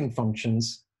mapping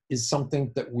functions is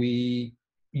something that we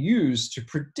use to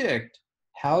predict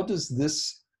how does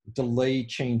this delay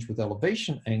change with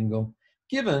elevation angle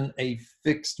given a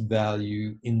fixed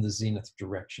value in the zenith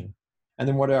direction. And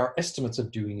then what our estimates are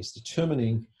doing is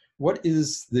determining what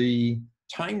is the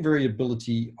time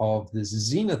variability of this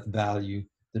zenith value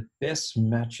that best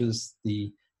matches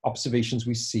the observations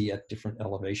we see at different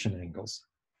elevation angles.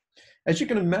 As you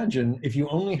can imagine, if you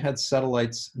only had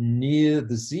satellites near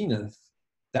the zenith,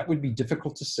 that would be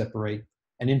difficult to separate.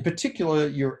 And in particular,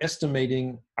 you're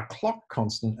estimating a clock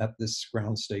constant at this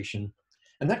ground station.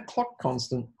 And that clock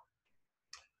constant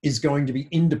is going to be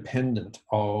independent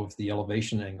of the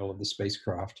elevation angle of the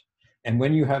spacecraft. And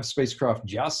when you have spacecraft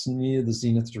just near the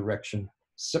zenith direction,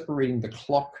 separating the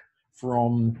clock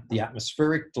from the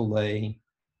atmospheric delay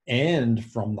and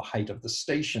from the height of the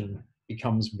station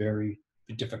becomes very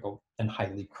difficult and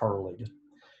highly correlated.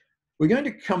 We're going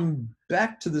to come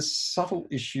back to this subtle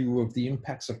issue of the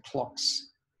impacts of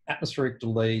clocks, atmospheric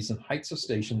delays, and heights of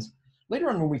stations later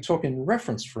on when we talk in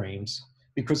reference frames,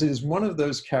 because it is one of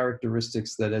those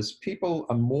characteristics that as people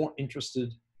are more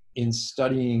interested in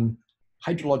studying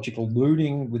hydrological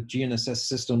loading with GNSS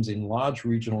systems in large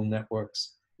regional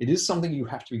networks, it is something you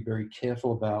have to be very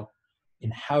careful about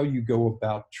in how you go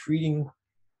about treating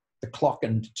the clock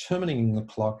and determining the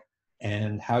clock,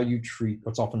 and how you treat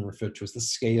what's often referred to as the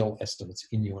scale estimates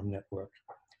in your network.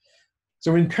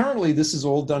 So currently, this is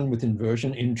all done with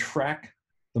inversion. In track,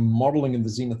 the modeling of the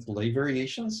zenith delay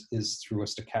variations is through a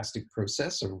stochastic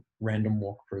process, a random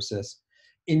walk process.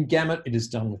 In gamut, it is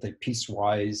done with a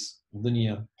piecewise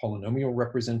linear polynomial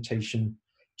representation.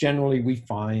 Generally, we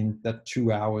find that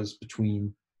 2 hours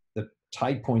between the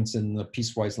tie points in the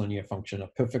piecewise linear function are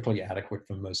perfectly adequate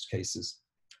for most cases.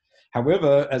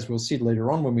 However, as we'll see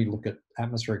later on when we look at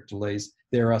atmospheric delays,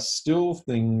 there are still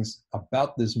things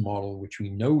about this model which we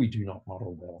know we do not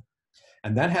model well.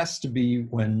 And that has to be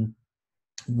when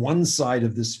one side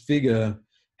of this figure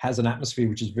has an atmosphere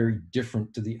which is very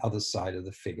different to the other side of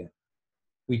the figure.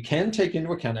 We can take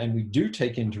into account, and we do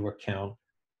take into account,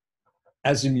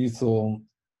 azimuthal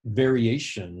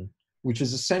variation, which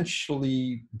is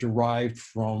essentially derived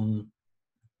from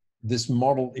this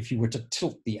model if you were to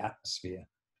tilt the atmosphere.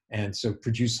 And so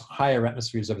produce higher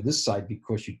atmospheres over this side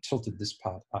because you tilted this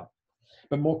part up.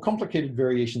 But more complicated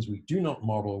variations we do not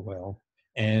model well,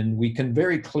 and we can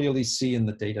very clearly see in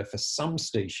the data for some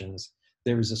stations,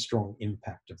 there is a strong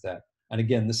impact of that. And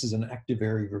again, this is an active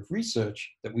area of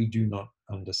research that we do not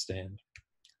understand.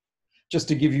 Just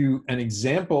to give you an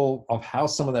example of how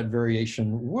some of that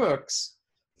variation works,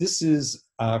 this is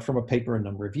from a paper a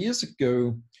number of years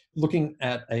ago, looking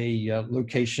at a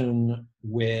location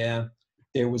where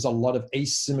there was a lot of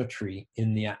asymmetry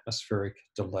in the atmospheric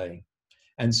delay.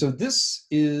 And so this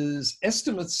is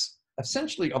estimates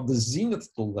essentially of the zenith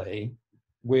delay,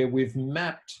 where we've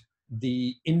mapped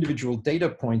the individual data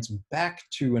points back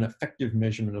to an effective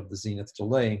measurement of the zenith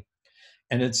delay.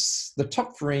 And it's, the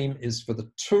top frame is for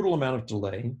the total amount of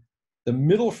delay, the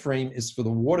middle frame is for the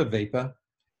water vapor,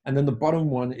 and then the bottom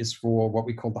one is for what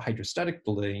we call the hydrostatic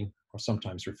delay, or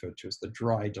sometimes referred to as the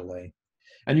dry delay.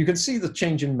 And you can see the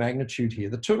change in magnitude here.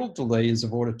 The total delay is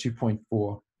of order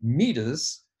 2.4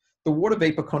 meters. The water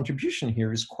vapor contribution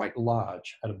here is quite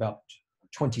large at about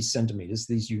 20 centimeters.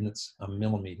 These units are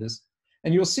millimeters.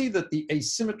 And you'll see that the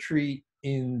asymmetry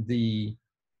in the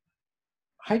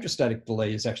hydrostatic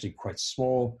delay is actually quite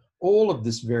small. All of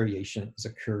this variation is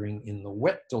occurring in the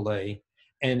wet delay.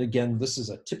 And again, this is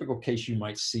a typical case you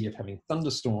might see of having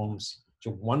thunderstorms to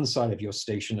one side of your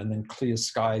station and then clear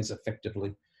skies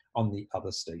effectively on the other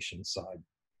station side.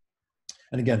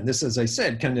 And again, this, as I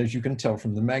said, as you can tell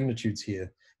from the magnitudes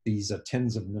here, these are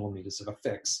tens of millimeters of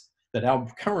effects that our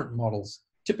current models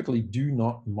typically do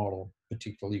not model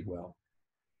particularly well.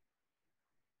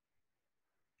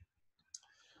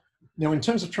 Now, in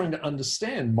terms of trying to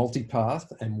understand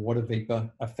multipath and water vapor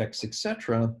effects,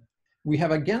 etc., we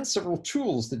have, again, several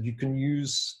tools that you can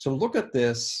use to look at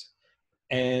this.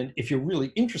 And if you're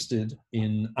really interested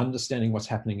in understanding what's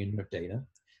happening in your data,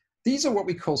 these are what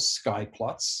we call sky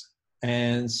plots.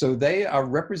 And so they are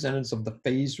representatives of the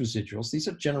phase residuals. These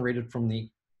are generated from the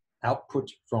output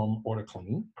from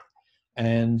AutoClean.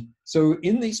 And so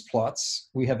in these plots,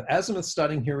 we have azimuth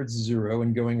starting here at 0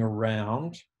 and going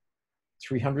around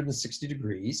 360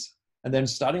 degrees. And then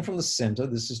starting from the center,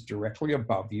 this is directly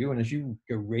above you. And as you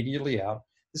go radially out,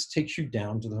 this takes you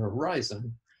down to the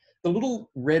horizon. The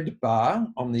little red bar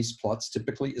on these plots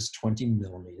typically is 20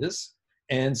 millimeters.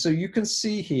 And so you can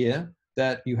see here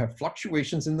that you have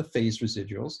fluctuations in the phase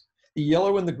residuals. The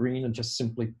yellow and the green are just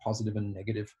simply positive and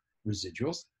negative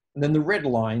residuals. And then the red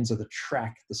lines are the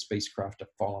track the spacecraft are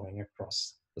following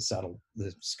across the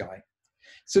sky.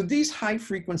 So these high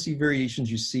frequency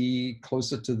variations you see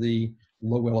closer to the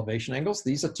low elevation angles,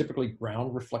 these are typically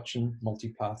ground reflection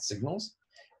multipath signals.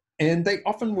 And they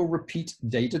often will repeat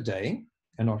day to day,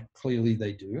 and clearly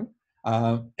they do.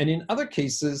 And in other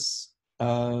cases,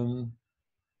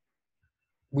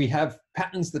 we have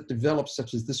patterns that develop,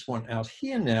 such as this one out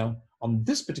here now on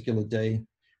this particular day,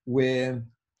 where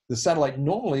the satellite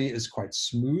normally is quite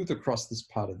smooth across this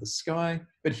part of the sky,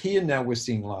 but here now we're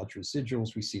seeing large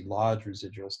residuals. We see large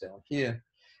residuals down here.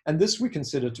 And this we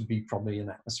consider to be probably an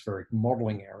atmospheric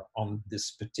modeling error on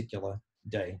this particular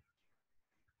day.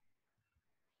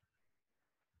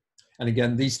 And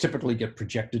again, these typically get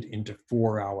projected into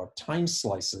 4-hour time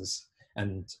slices.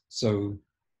 And so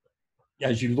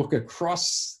as you look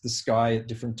across the sky at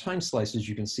different time slices,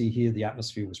 you can see here the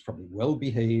atmosphere was probably well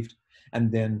behaved. And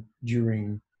then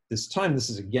during this time, this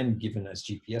is again given as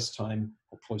GPS time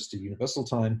or close to universal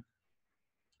time.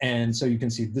 And so you can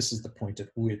see this is the point at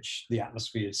which the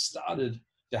atmosphere started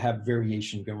to have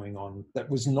variation going on that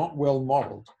was not well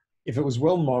modeled. If it was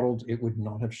well modeled, it would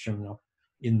not have shown up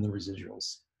in the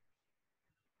residuals.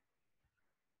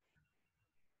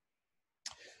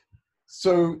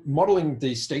 So modeling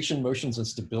the station motions and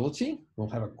stability, we'll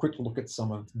have a quick look at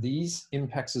some of these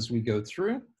impacts as we go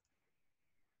through.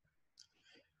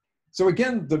 So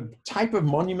again, the type of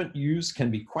monument used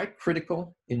can be quite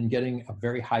critical in getting a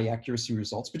very high accuracy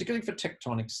results, particularly for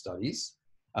tectonic studies.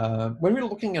 When we're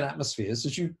looking at atmospheres,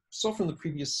 as you saw from the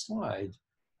previous slide,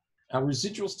 our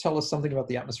residuals tell us something about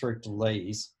the atmospheric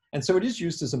delays. And so it is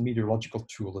used as a meteorological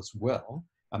tool as well.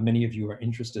 Many of you are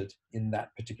interested in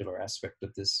that particular aspect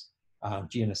of this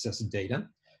GNSS data.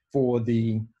 For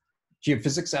the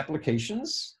geophysics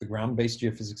applications, the ground-based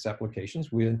geophysics applications,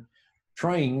 we're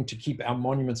trying to keep our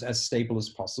monuments as stable as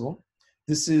possible.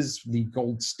 This is the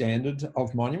gold standard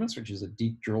of monuments, which is a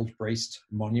deep drilled braced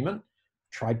monument,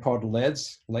 tripod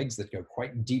legs that go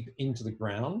quite deep into the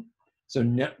ground. So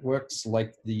networks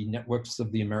like the Networks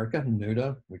of the America,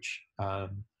 NODA, which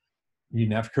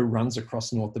UNAVCO runs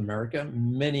across North America,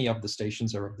 many of the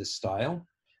stations are of this style.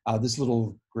 This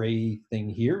little gray thing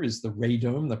here is the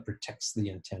radome that protects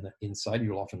the antenna inside.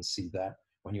 You'll often see that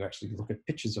when you actually look at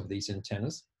pictures of these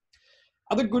antennas.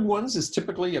 Other good ones is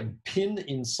typically a pin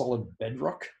in solid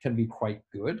bedrock can be quite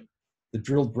good. The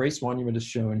drilled brace monument is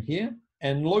shown here,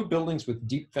 and low buildings with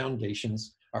deep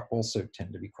foundations are also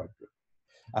tend to be quite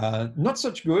good. Not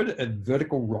such good at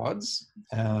vertical rods,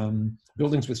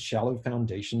 buildings with shallow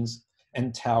foundations,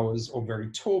 and towers or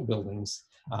very tall buildings,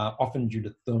 often due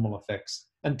to thermal effects.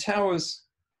 And towers,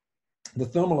 the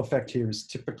thermal effect here is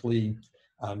typically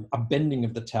a bending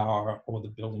of the tower or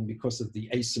the building because of the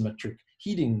asymmetric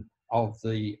heating of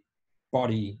the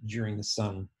body during the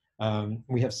sun.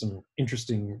 We have some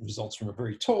interesting results from a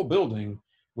very tall building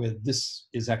where this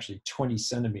is actually 20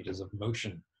 centimeters of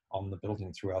motion on the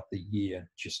building throughout the year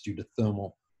just due to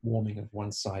thermal warming of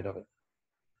one side of it.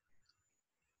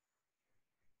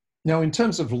 Now, in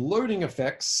terms of loading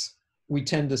effects, we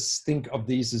tend to think of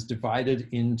these as divided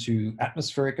into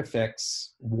atmospheric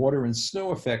effects, water and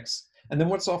snow effects, and then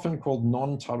what's often called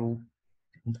non-tidal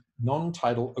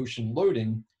ocean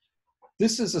loading.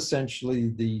 This is essentially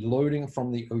the loading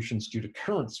from the oceans due to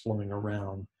currents flowing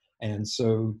around. And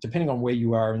so depending on where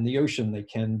you are in the ocean, they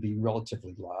can be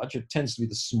relatively large. It tends to be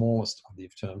the smallest of the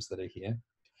terms that are here.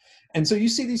 And so you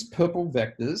see these purple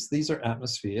vectors, these are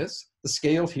atmospheres. The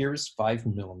scale here is 5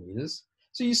 millimeters.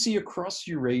 So you see across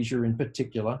Eurasia in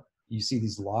particular, you see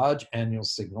these large annual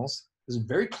signals. This is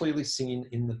very clearly seen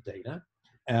in the data.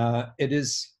 It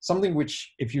is something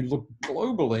which, if you look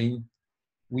globally,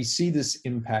 we see this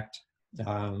impact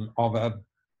of an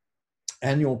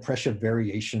annual pressure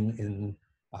variation in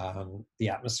the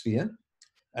atmosphere.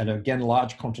 And again,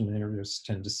 large continental areas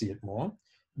tend to see it more.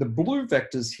 The blue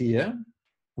vectors here,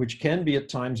 which can be at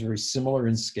times very similar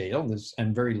in scale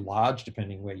and very large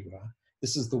depending where you are.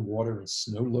 This is the water and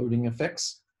snow loading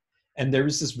effects. And there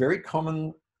is this very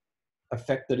common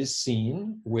effect that is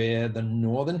seen where the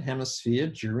northern hemisphere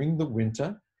during the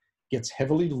winter gets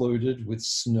heavily loaded with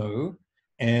snow,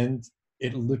 and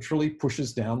it literally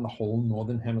pushes down the whole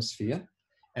northern hemisphere.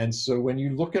 And so when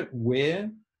you look at where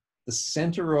the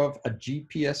center of a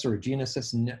GPS or a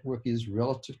GNSS network is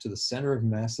relative to the center of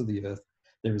mass of the Earth,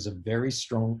 there is a very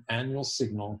strong annual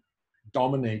signal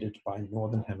dominated by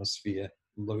northern hemisphere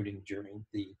loading during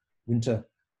the winter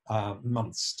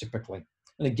months typically.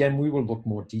 And again, we will look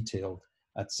more detailed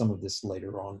at some of this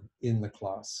later on in the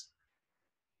class.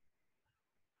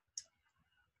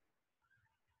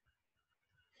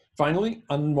 Finally,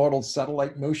 unmodeled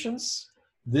satellite motions.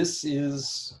 This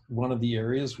is one of the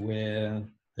areas where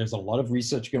there's a lot of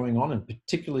research going on, and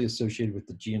particularly associated with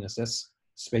the GNSS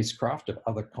spacecraft of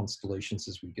other constellations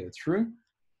as we go through.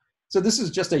 So this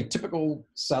is just a typical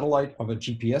satellite of a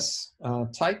GPS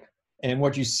type. And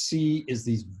what you see is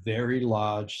these very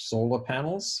large solar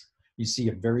panels. You see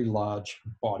a very large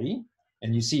body,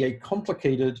 and you see a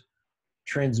complicated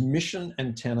transmission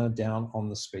antenna down on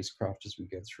the spacecraft as we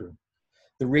go through.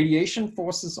 The radiation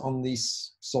forces on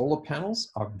these solar panels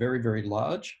are very, very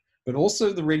large, but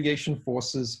also the radiation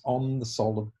forces on the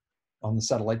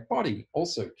satellite body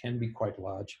also can be quite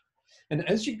large. And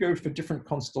as you go for different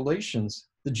constellations,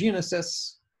 the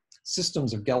GNSS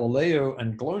systems of Galileo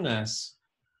and GLONASS,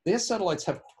 their satellites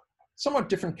have somewhat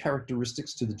different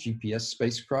characteristics to the GPS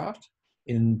spacecraft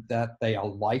in that they are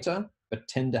lighter, but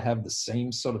tend to have the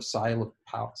same sort of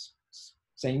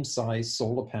same size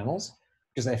solar panels,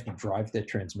 because they have to drive their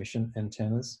transmission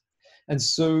antennas. And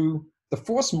so the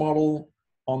force model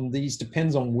on these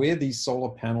depends on where these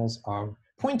solar panels are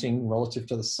pointing relative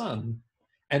to the sun.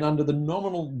 And under the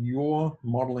nominal yaw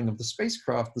modeling of the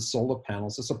spacecraft, the solar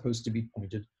panels are supposed to be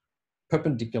pointed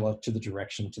perpendicular to the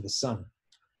direction to the sun.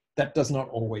 That does not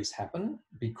always happen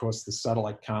because the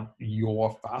satellite can't yaw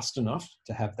fast enough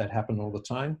to have that happen all the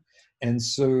time. And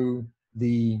so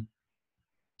the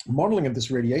modeling of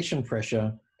this radiation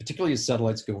pressure, particularly as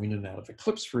satellites go in and out of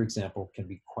eclipse, for example, can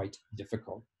be quite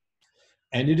difficult.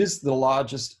 And it is the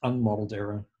largest unmodeled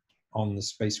error on the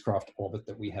spacecraft orbit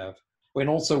that we have. When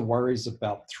also worries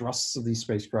about thrusts of these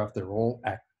spacecraft, they're all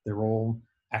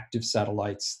active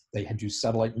satellites. They do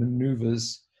satellite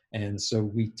maneuvers. And so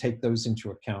we take those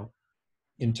into account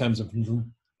in terms of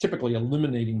typically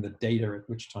eliminating the data at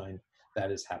which time that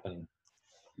is happening.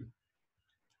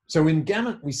 So in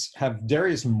GAMET, we have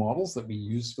various models that we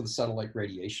use for the satellite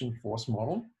radiation force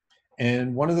model.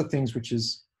 And one of the things which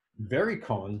is very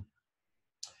common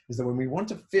is that when we want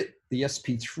to fit the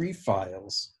SP3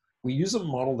 files, we use a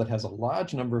model that has a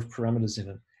large number of parameters in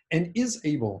it and is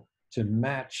able to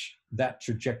match that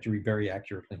trajectory very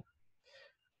accurately.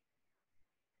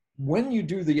 When you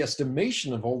do the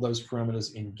estimation of all those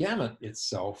parameters in GAMET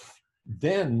itself,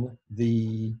 then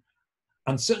the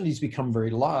uncertainties become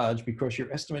very large because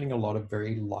you're estimating a lot of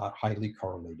very highly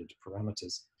correlated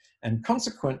parameters. And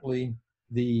consequently,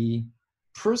 the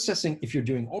processing, if you're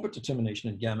doing orbit determination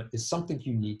in GAMET, is something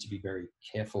you need to be very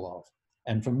careful of.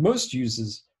 And for most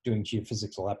users doing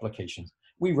geophysical applications,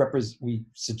 we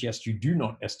suggest you do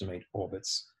not estimate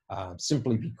orbits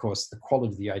simply because the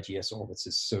quality of the IGS orbits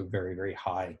is so very, very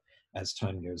high as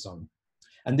time goes on.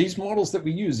 And these models that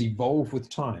we use evolve with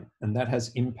time, and that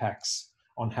has impacts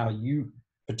on how you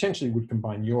potentially would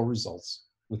combine your results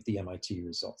with the MIT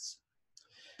results.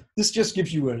 This just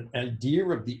gives you an idea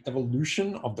of the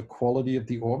evolution of the quality of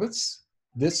the orbits.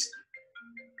 This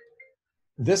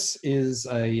is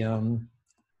a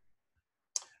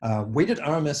weighted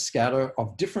RMS scatter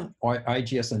of different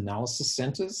IGS analysis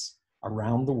centers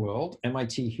around the world.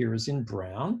 MIT here is in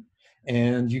brown.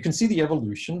 And you can see the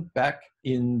evolution back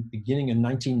in beginning in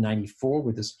 1994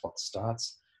 where this plot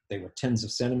starts. They were tens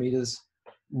of centimeters.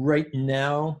 Right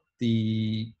now,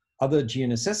 the other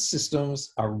GNSS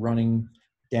systems are running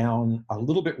down a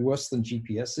little bit worse than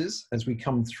GPS is. As we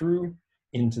come through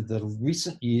into the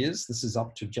recent years, this is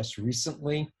up to just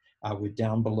recently, we're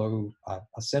down below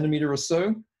a centimeter or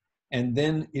so. And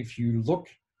then if you look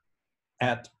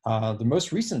at the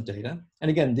most recent data, and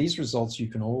again, these results you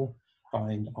can all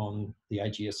find on the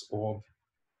IGS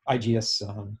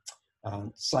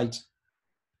site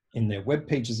in their web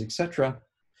pages, etc.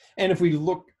 And if we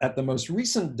look at the most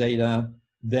recent data,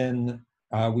 then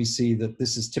we see that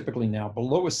this is typically now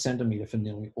below a centimeter for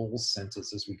nearly all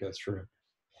centers as we go through.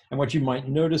 And what you might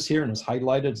notice here, and is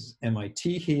highlighted is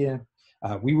MIT here,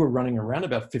 we were running around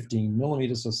about 15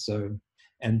 millimeters or so.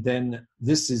 And then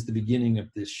this is the beginning of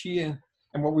this year.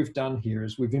 And what we've done here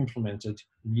is we've implemented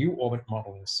new orbit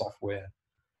modeling software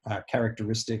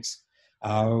characteristics.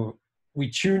 We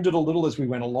tuned it a little as we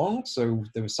went along. So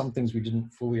there were some things we didn't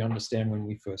fully understand when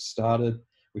we first started,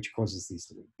 which causes these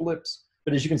little blips.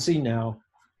 But as you can see now,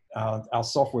 our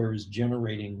software is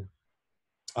generating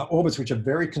orbits which are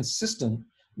very consistent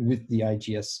with the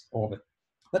IGS orbit.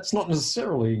 That's not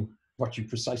necessarily what you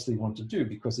precisely want to do,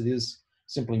 because it is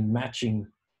simply matching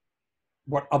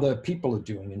what other people are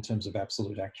doing in terms of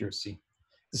absolute accuracy.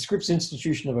 The Scripps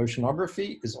Institution of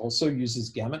Oceanography also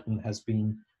uses GAMET and has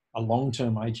been a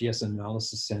long-term IGS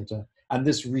analysis center. And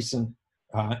this recent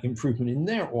improvement in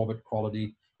their orbit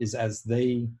quality is as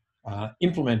they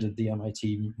implemented the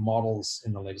MIT models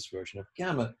in the latest version of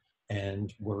GAMET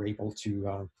and were able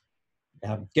to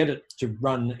get it to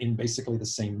run in basically the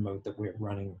same mode that we're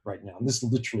running right now. And this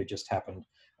literally just happened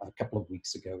a couple of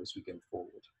weeks ago as we go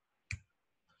forward.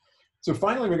 So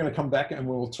finally, we're going to come back and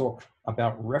we'll talk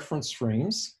about reference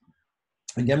frames.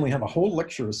 Again, we have a whole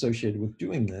lecture associated with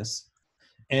doing this.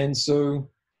 And so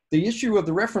the issue of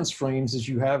the reference frames is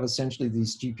you have essentially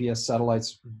these GPS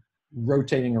satellites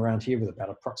rotating around here with about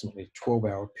approximately a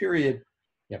 12-hour period.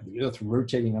 You have the Earth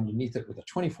rotating underneath it with a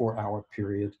 24-hour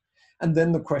period. And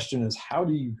then the question is, how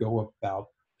do you go about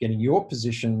getting your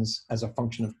positions as a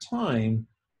function of time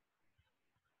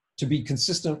to be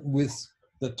consistent with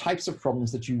the types of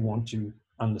problems that you want to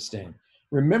understand?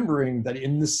 Remembering that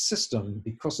in this system,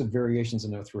 because of variations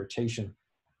in Earth rotation,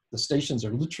 the stations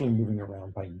are literally moving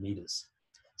around by meters.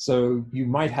 So you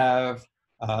might have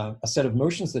a set of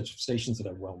motions that stations that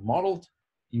are well modeled.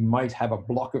 You might have a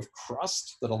block of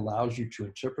crust that allows you to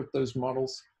interpret those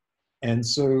models. And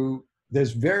so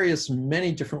there's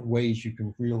many different ways you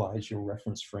can realize your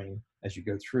reference frame as you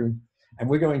go through. And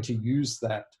we're going to use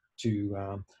that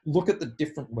to look at the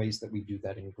different ways that we do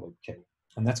that in GlobeK.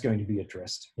 And that's going to be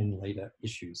addressed in later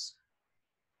issues.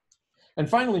 And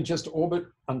finally, just orbit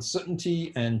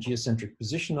uncertainty and geocentric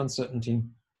position uncertainty.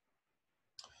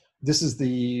 This is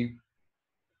the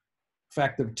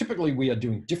fact that typically we are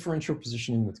doing differential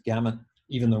positioning with GAMET,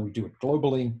 even though we do it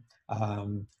globally.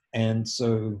 And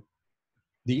so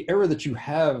the error that you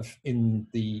have in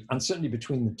the uncertainty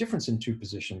between the difference in two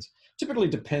positions typically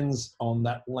depends on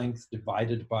that length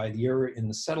divided by the error in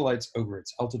the satellites over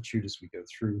its altitude as we go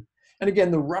through. And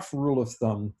again, the rough rule of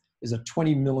thumb is a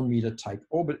 20 millimeter type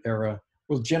orbit error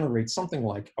will generate something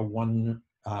like a 1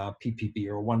 ppb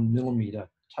or 1 millimeter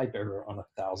type error on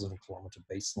a 1,000-kilometer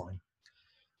baseline.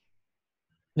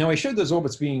 Now, I showed those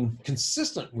orbits being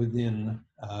consistent within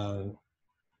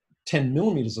 10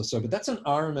 millimeters or so, but that's an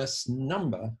RMS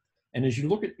number. And as you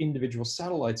look at individual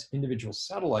satellites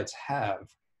have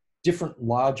different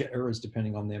larger errors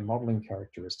depending on their modeling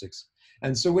characteristics.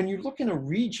 And so when you look in a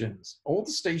region, all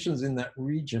the stations in that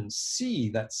region see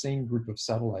that same group of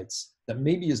satellites that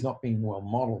maybe is not being well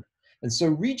modeled. And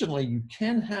so regionally, you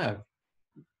can have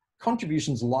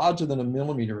contributions larger than a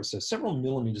millimeter or so, several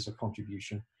millimeters of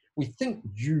contribution, we think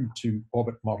due to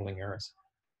orbit modeling errors.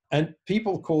 And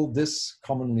people call this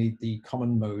commonly the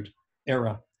common mode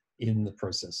error in the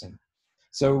processing.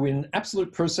 So in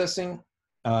absolute processing,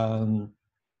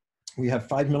 we have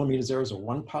 5 millimeters errors, or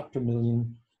 1 part per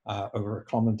million over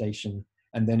accommodation.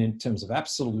 And then in terms of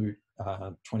absolute,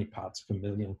 20 parts per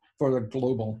million for the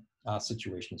global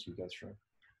situations we go through.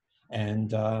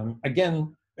 And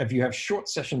again, if you have short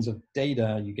sessions of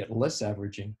data, you get less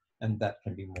averaging, and that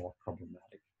can be more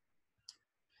problematic.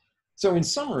 So in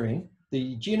summary,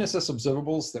 the GNSS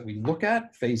observables that we look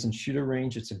at, phase and shooter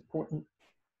range, it's important.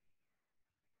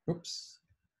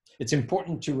 It's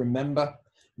important to remember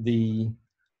the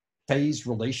phase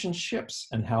relationships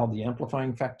and how the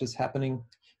amplifying factor is happening.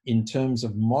 In terms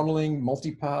of modeling,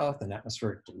 multipath and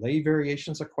atmospheric delay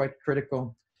variations are quite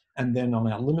critical. And then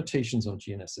on our limitations on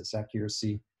GNSS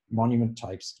accuracy, monument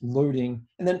types, loading,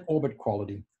 and then orbit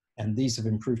quality. And these have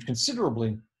improved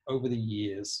considerably over the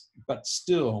years, but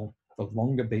still for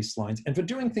longer baselines and for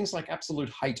doing things like absolute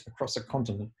height across a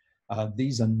continent,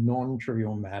 these are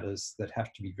non-trivial matters that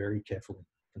have to be very carefully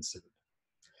considered.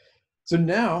 So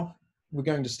now we're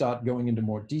going to start going into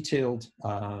more detailed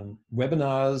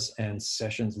webinars and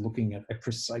sessions looking at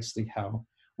precisely how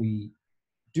we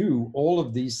do all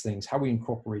of these things, how we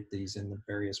incorporate these in the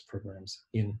various programs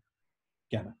in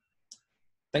GAMET.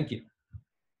 Thank you.